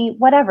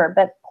 whatever.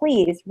 But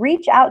please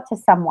reach out to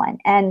someone.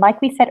 And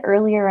like we said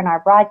earlier in our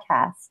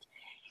broadcast,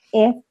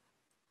 if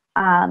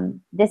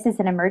this is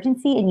an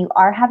emergency and you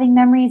are having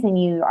memories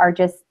and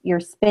you're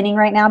spinning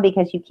right now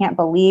because you can't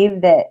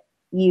believe that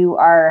you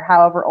are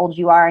however old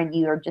you are and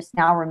you are just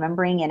now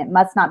remembering, and it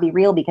must not be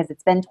real because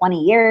it's been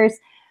 20 years,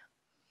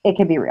 it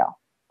could be real.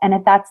 And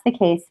if that's the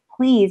case,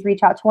 please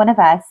reach out to one of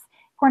us.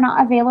 If we're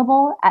not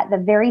available at the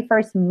very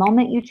first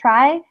moment you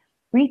try,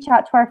 reach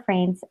out to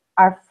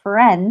our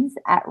friends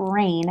at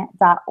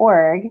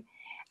rain.org.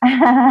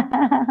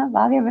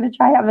 Bobby, I'm going to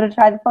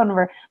try the phone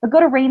number. But go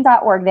to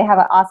rain.org. They have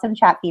an awesome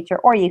chat feature.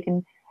 Or you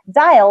can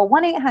dial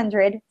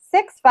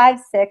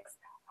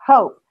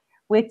 1-800-656-HOPE,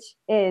 which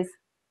is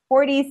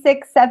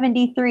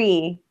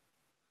 4673,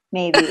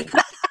 maybe.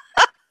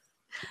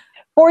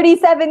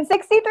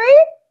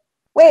 4763?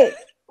 Wait,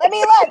 let me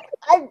look.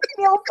 I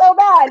feel so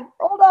bad.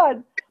 Hold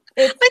on.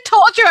 I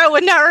told you I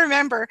would not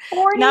remember.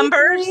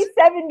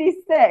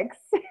 4376.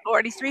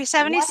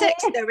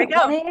 4376. There we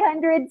go.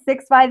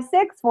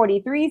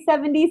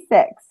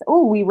 1-800-656-4376.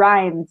 Oh, we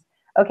rhymed.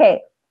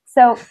 Okay,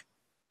 so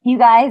you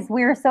guys,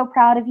 we're so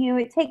proud of you.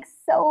 It takes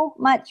so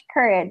much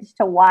courage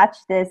to watch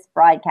this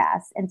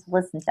broadcast and to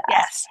listen to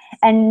us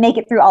and make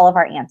it through all of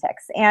our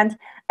antics. And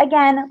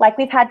again, like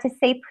we've had to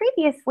say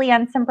previously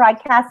on some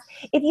broadcasts,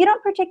 if you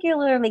don't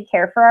particularly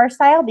care for our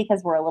style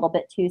because we're a little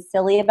bit too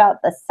silly about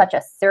such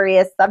a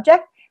serious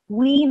subject,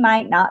 we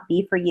might not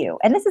be for you.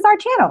 And this is our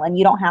channel and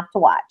you don't have to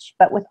watch.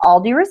 But with all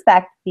due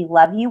respect, we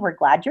love you. We're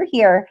glad you're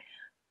here.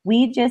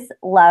 We just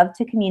love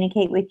to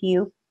communicate with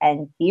you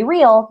and be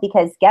real,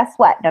 because guess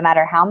what? No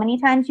matter how many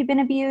times you've been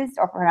abused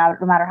or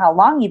no matter how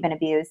long you've been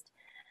abused,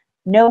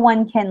 no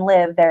one can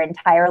live their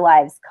entire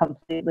lives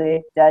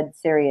completely dead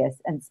serious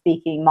and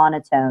speaking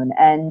monotone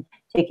and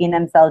taking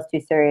themselves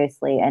too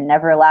seriously and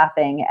never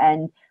laughing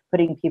and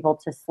putting people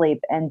to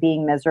sleep and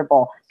being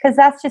miserable, because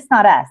that's just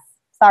not us.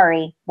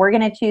 Sorry. We're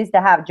going to choose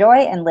to have joy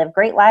and live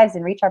great lives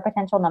and reach our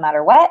potential no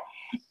matter what.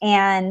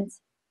 And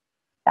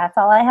that's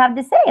all I have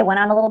to say. I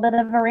went on a little bit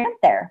of a rant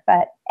there,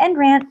 but end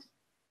rant.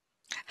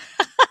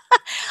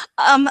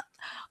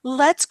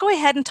 Let's go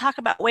ahead and talk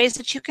about ways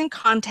that you can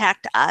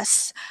contact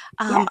us.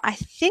 I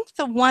think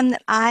the one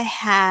that I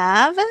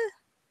have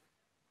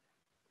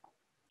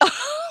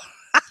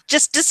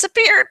just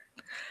disappeared.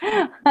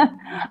 Whoa.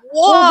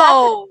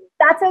 Well,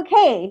 that's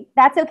okay.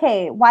 That's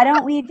okay. Why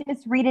don't we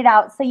just read it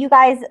out? So you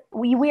guys,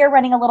 we are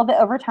running a little bit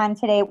over time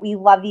today. We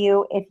love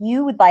you. If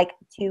you would like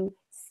to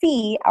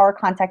see our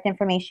contact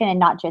information and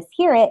not just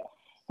hear it,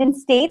 then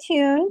stay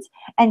tuned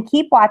and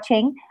keep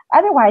watching.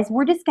 Otherwise,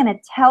 we're just going to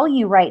tell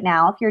you right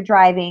now, if you're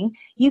driving,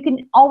 you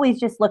can always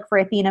just look for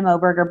Athena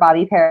Moberg or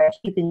Bobby Parrish.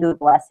 You can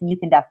Google us and you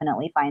can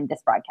definitely find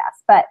this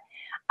broadcast. But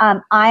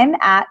I'm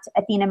at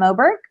Athena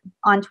Moberg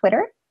on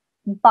Twitter.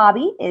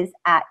 Bobby is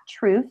at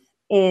Truth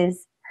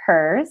is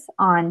Hers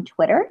on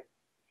Twitter.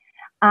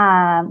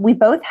 We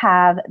both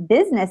have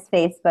business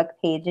Facebook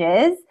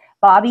pages.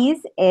 Bobby's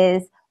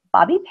is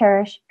Bobby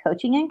Parrish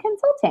Coaching and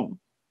Consulting.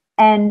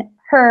 And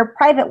her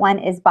private one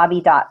is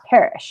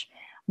bobby.parrish.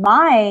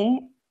 My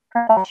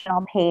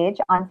professional page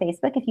on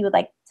Facebook, if you would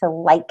like to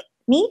like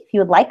me,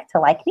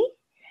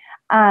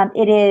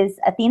 it is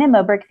Athena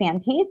Moberg fan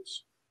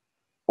page.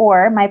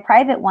 Or my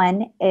private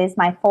one is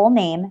my full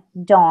name,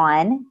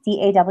 Dawn,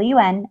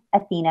 D-A-W-N,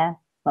 Athena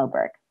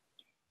Moberg.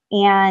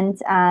 And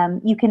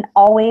you can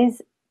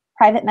always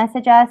private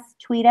message us,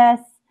 tweet us,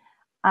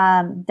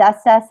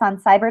 dust us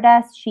on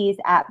Cyberdust. She's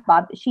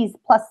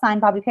 +sign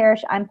Bobby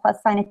Parrish. I'm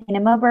 +sign Athena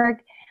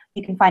Moberg.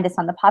 You can find us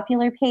on the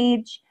popular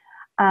page.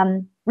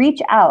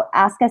 Reach out,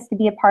 ask us to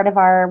be a part of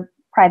our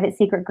private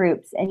secret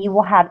groups, and you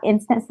will have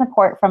instant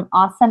support from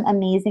awesome,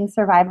 amazing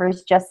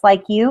survivors just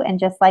like you and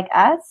just like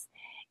us.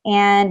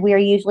 And we are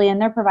usually in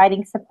there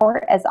providing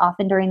support as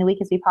often during the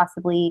week as we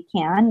possibly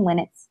can when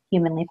it's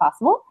humanly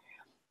possible.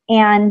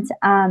 And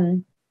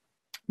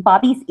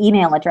Bobby's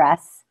email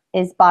address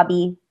is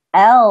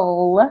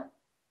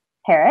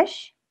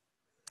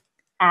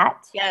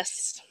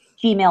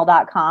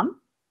BobbyLParrish@gmail.com.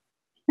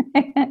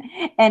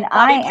 And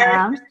Bobby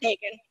Parrish is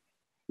taken.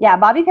 Yeah,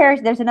 Bobby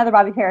Parrish. There's another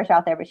Bobby Parrish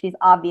out there, but she's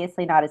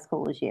obviously not as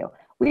cool as you.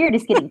 We are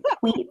just getting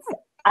tweets.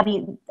 I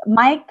mean,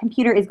 my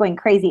computer is going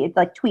crazy. It's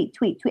like tweet.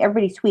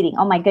 Everybody's tweeting.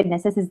 Oh my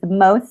goodness, this is the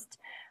most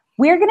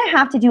we're going to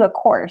have to do a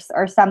course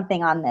or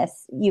something on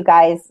this, you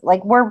guys.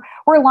 Like we're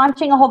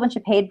launching a whole bunch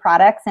of paid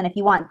products. And if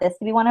you want this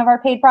to be one of our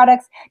paid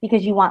products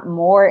because you want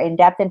more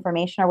in-depth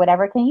information or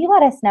whatever, can you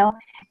let us know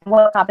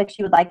what topics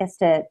you would like us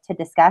to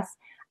discuss?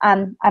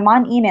 I'm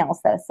on emails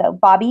though. So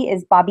Bobby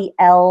is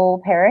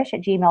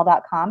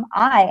bobbylparish@gmail.com.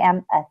 I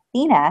am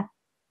Athena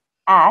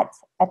at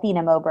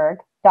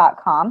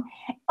athenamoberg.com.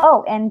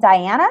 Oh, and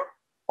Diana,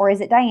 or is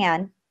it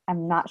Diane?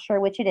 I'm not sure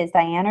which it is,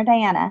 Diane or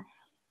Diana.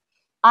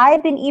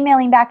 I've been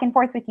emailing back and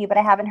forth with you, but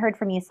I haven't heard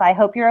from you, so I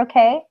hope you're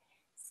okay.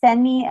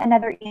 Send me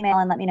another email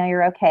and let me know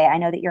you're okay. I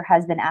know that your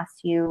husband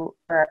asked you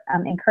or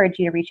encouraged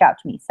you to reach out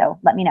to me, so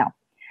let me know.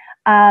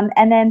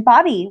 And then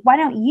Bobby, why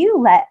don't you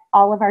let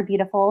all of our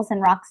beautifuls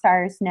and rock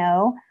stars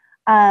know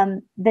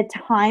the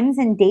times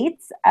and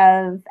dates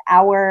of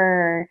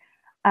our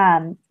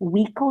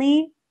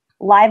weekly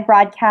live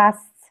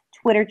broadcasts,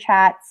 Twitter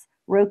chats,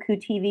 Roku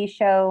TV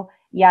show,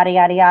 yada,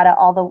 yada, yada,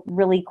 all the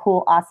really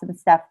cool, awesome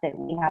stuff that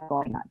we have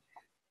going on.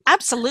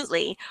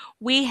 Absolutely.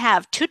 We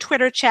have 2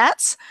 Twitter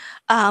chats.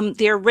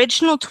 The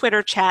original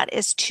Twitter chat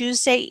is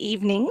Tuesday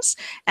evenings.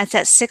 It's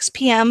at 6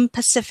 p.m.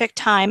 Pacific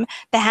time.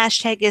 The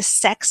hashtag is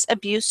Sex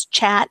Abuse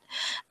Chat.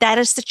 That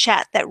is the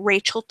chat that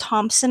Rachel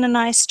Thompson and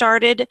I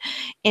started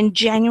in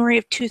January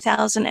of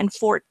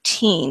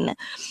 2014.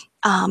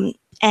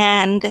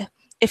 And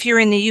if you're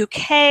in the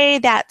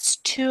UK, that's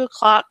 2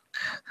 o'clock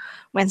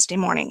Wednesday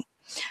morning.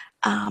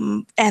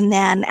 And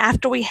then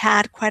after we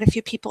had quite a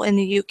few people in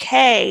the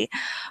UK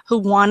who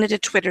wanted a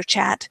Twitter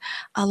chat,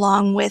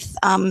 along with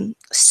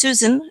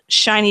Susan,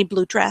 Shiny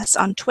Blue Dress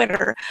on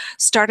Twitter,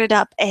 started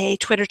up a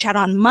Twitter chat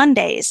on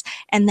Mondays,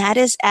 and that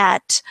is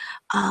at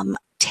 10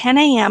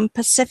 a.m.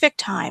 Pacific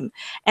time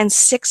and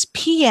 6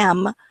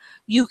 p.m.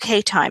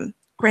 UK time,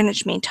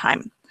 Greenwich Mean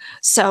Time.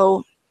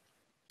 So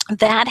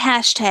that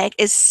hashtag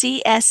is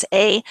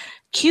CSAQT,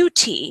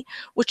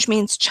 which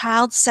means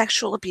Child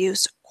Sexual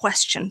Abuse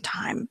Question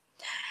Time.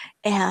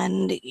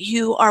 And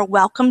you are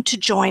welcome to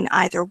join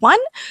either one.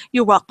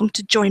 You're welcome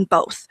to join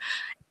both.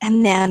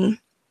 And then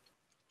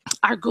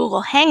our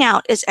Google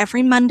Hangout is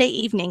every Monday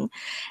evening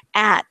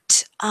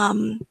at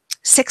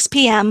 6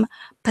 p.m.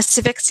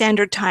 Pacific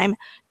Standard Time,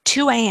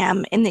 2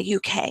 a.m. in the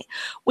UK.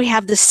 We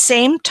have the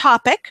same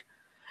topic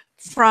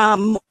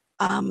from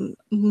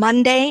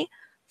Monday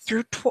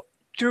through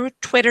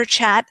Twitter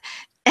chat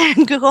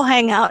and Google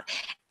Hangout,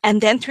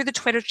 and then through the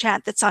Twitter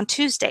chat that's on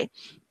Tuesday.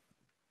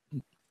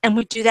 And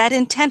we do that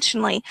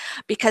intentionally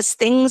because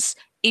things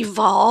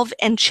evolve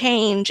and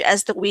change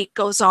as the week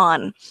goes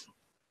on.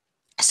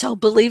 So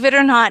believe it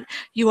or not,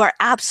 you are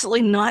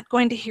absolutely not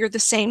going to hear the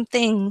same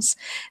things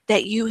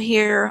that you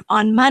hear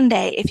on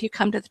Monday if you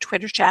come to the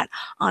Twitter chat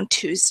on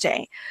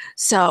Tuesday.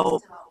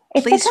 So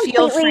please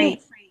feel free.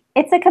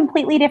 It's a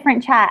completely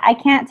different chat. I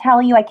can't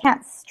tell you, I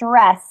can't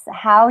stress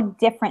how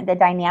different the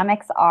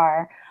dynamics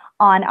are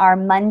on our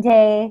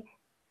Monday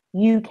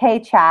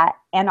UK chat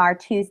and our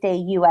Tuesday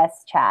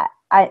US chat.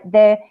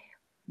 The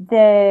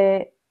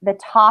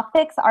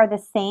topics are the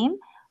same,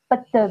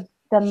 but the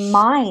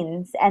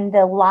minds and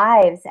the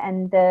lives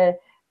and the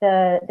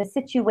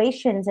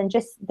situations and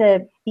just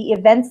the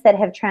events that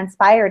have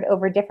transpired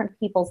over different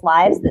people's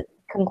lives, the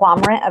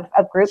conglomerate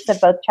of groups of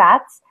both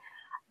chats,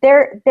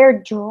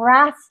 they're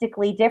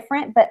drastically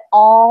different, but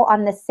all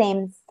on the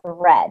same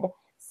thread.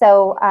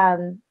 So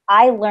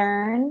I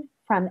learn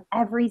from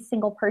every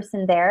single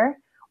person there,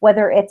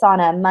 whether it's on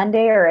a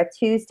Monday or a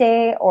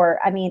Tuesday, or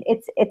I mean,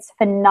 it's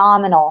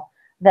phenomenal,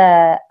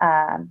 the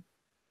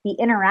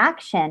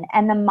interaction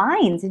and the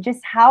minds and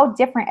just how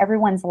different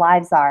everyone's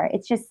lives are.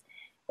 It's just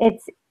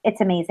it's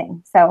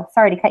amazing. So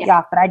sorry to cut you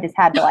off, but I just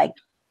had to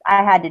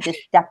I had to just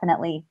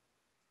definitely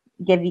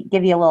give you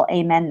a little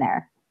amen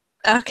there.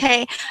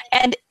 Okay,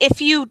 and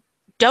if you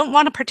don't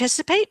want to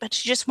participate,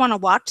 but you just want to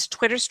watch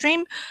Twitter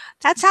stream,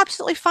 that's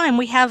absolutely fine.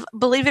 We have,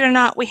 believe it or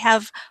not, we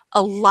have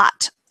a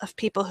lot of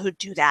people who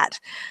do that.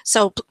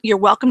 So you're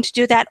welcome to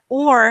do that.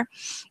 Or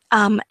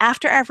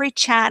after every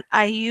chat,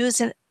 I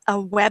use a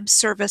web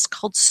service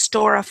called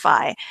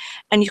Storify,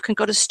 and you can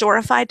go to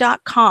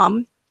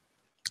storify.com.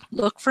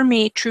 Look for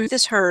me, Truth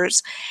is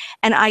Hers,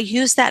 and I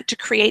use that to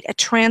create a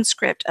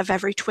transcript of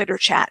every Twitter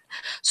chat.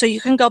 So you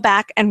can go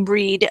back and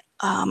read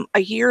a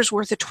year's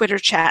worth of Twitter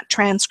chat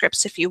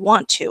transcripts if you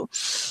want to.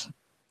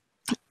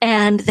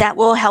 And that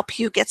will help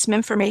you get some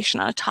information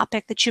on a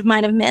topic that you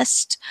might have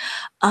missed.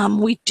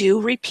 We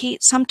do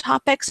repeat some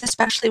topics,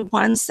 especially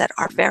ones that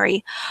are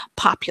very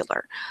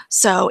popular.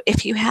 So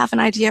if you have an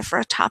idea for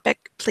a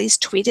topic, please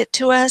tweet it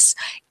to us,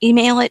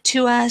 email it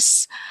to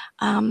us,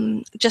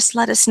 just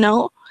let us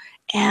know.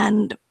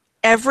 And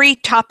every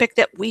topic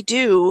that we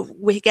do,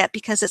 we get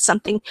because it's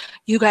something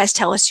you guys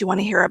tell us you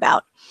want to hear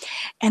about.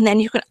 And then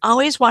you can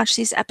always watch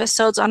these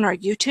episodes on our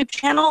YouTube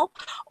channel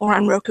or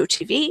on Roku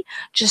TV.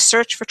 Just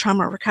search for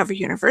Trauma Recovery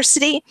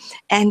University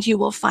and you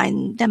will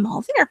find them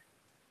all there.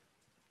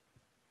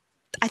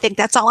 I think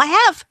that's all I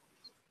have.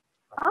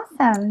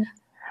 Awesome.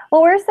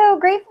 Well, we're so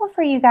grateful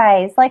for you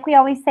guys. Like we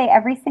always say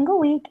every single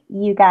week,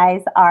 you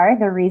guys are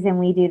the reason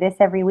we do this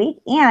every week.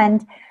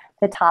 And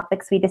the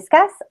topics we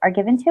discuss are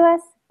given to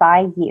us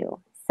by you.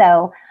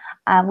 So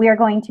we are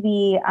going to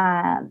be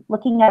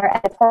looking at our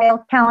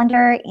editorial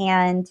calendar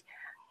and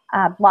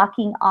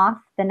blocking off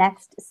the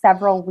next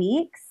several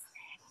weeks.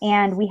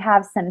 And we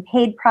have some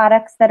paid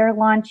products that are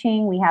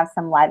launching. We have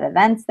some live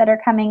events that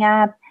are coming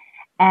up.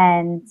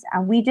 And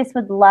we just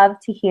would love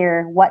to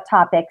hear what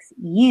topics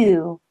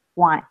you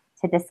want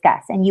to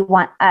discuss and you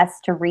want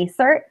us to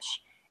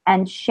research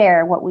and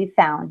share what we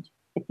found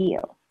with you.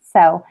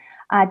 So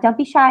don't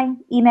be shy.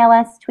 Email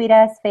us, tweet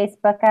us,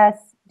 Facebook us,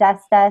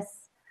 dust us.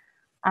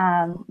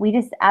 We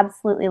just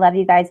absolutely love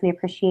you guys. We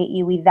appreciate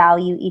you. We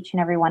value each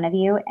and every one of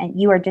you. And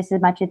you are just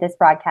as much at this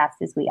broadcast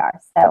as we are.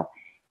 So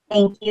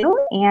thank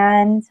you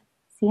and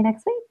see you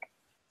next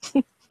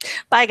week.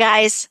 Bye,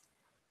 guys.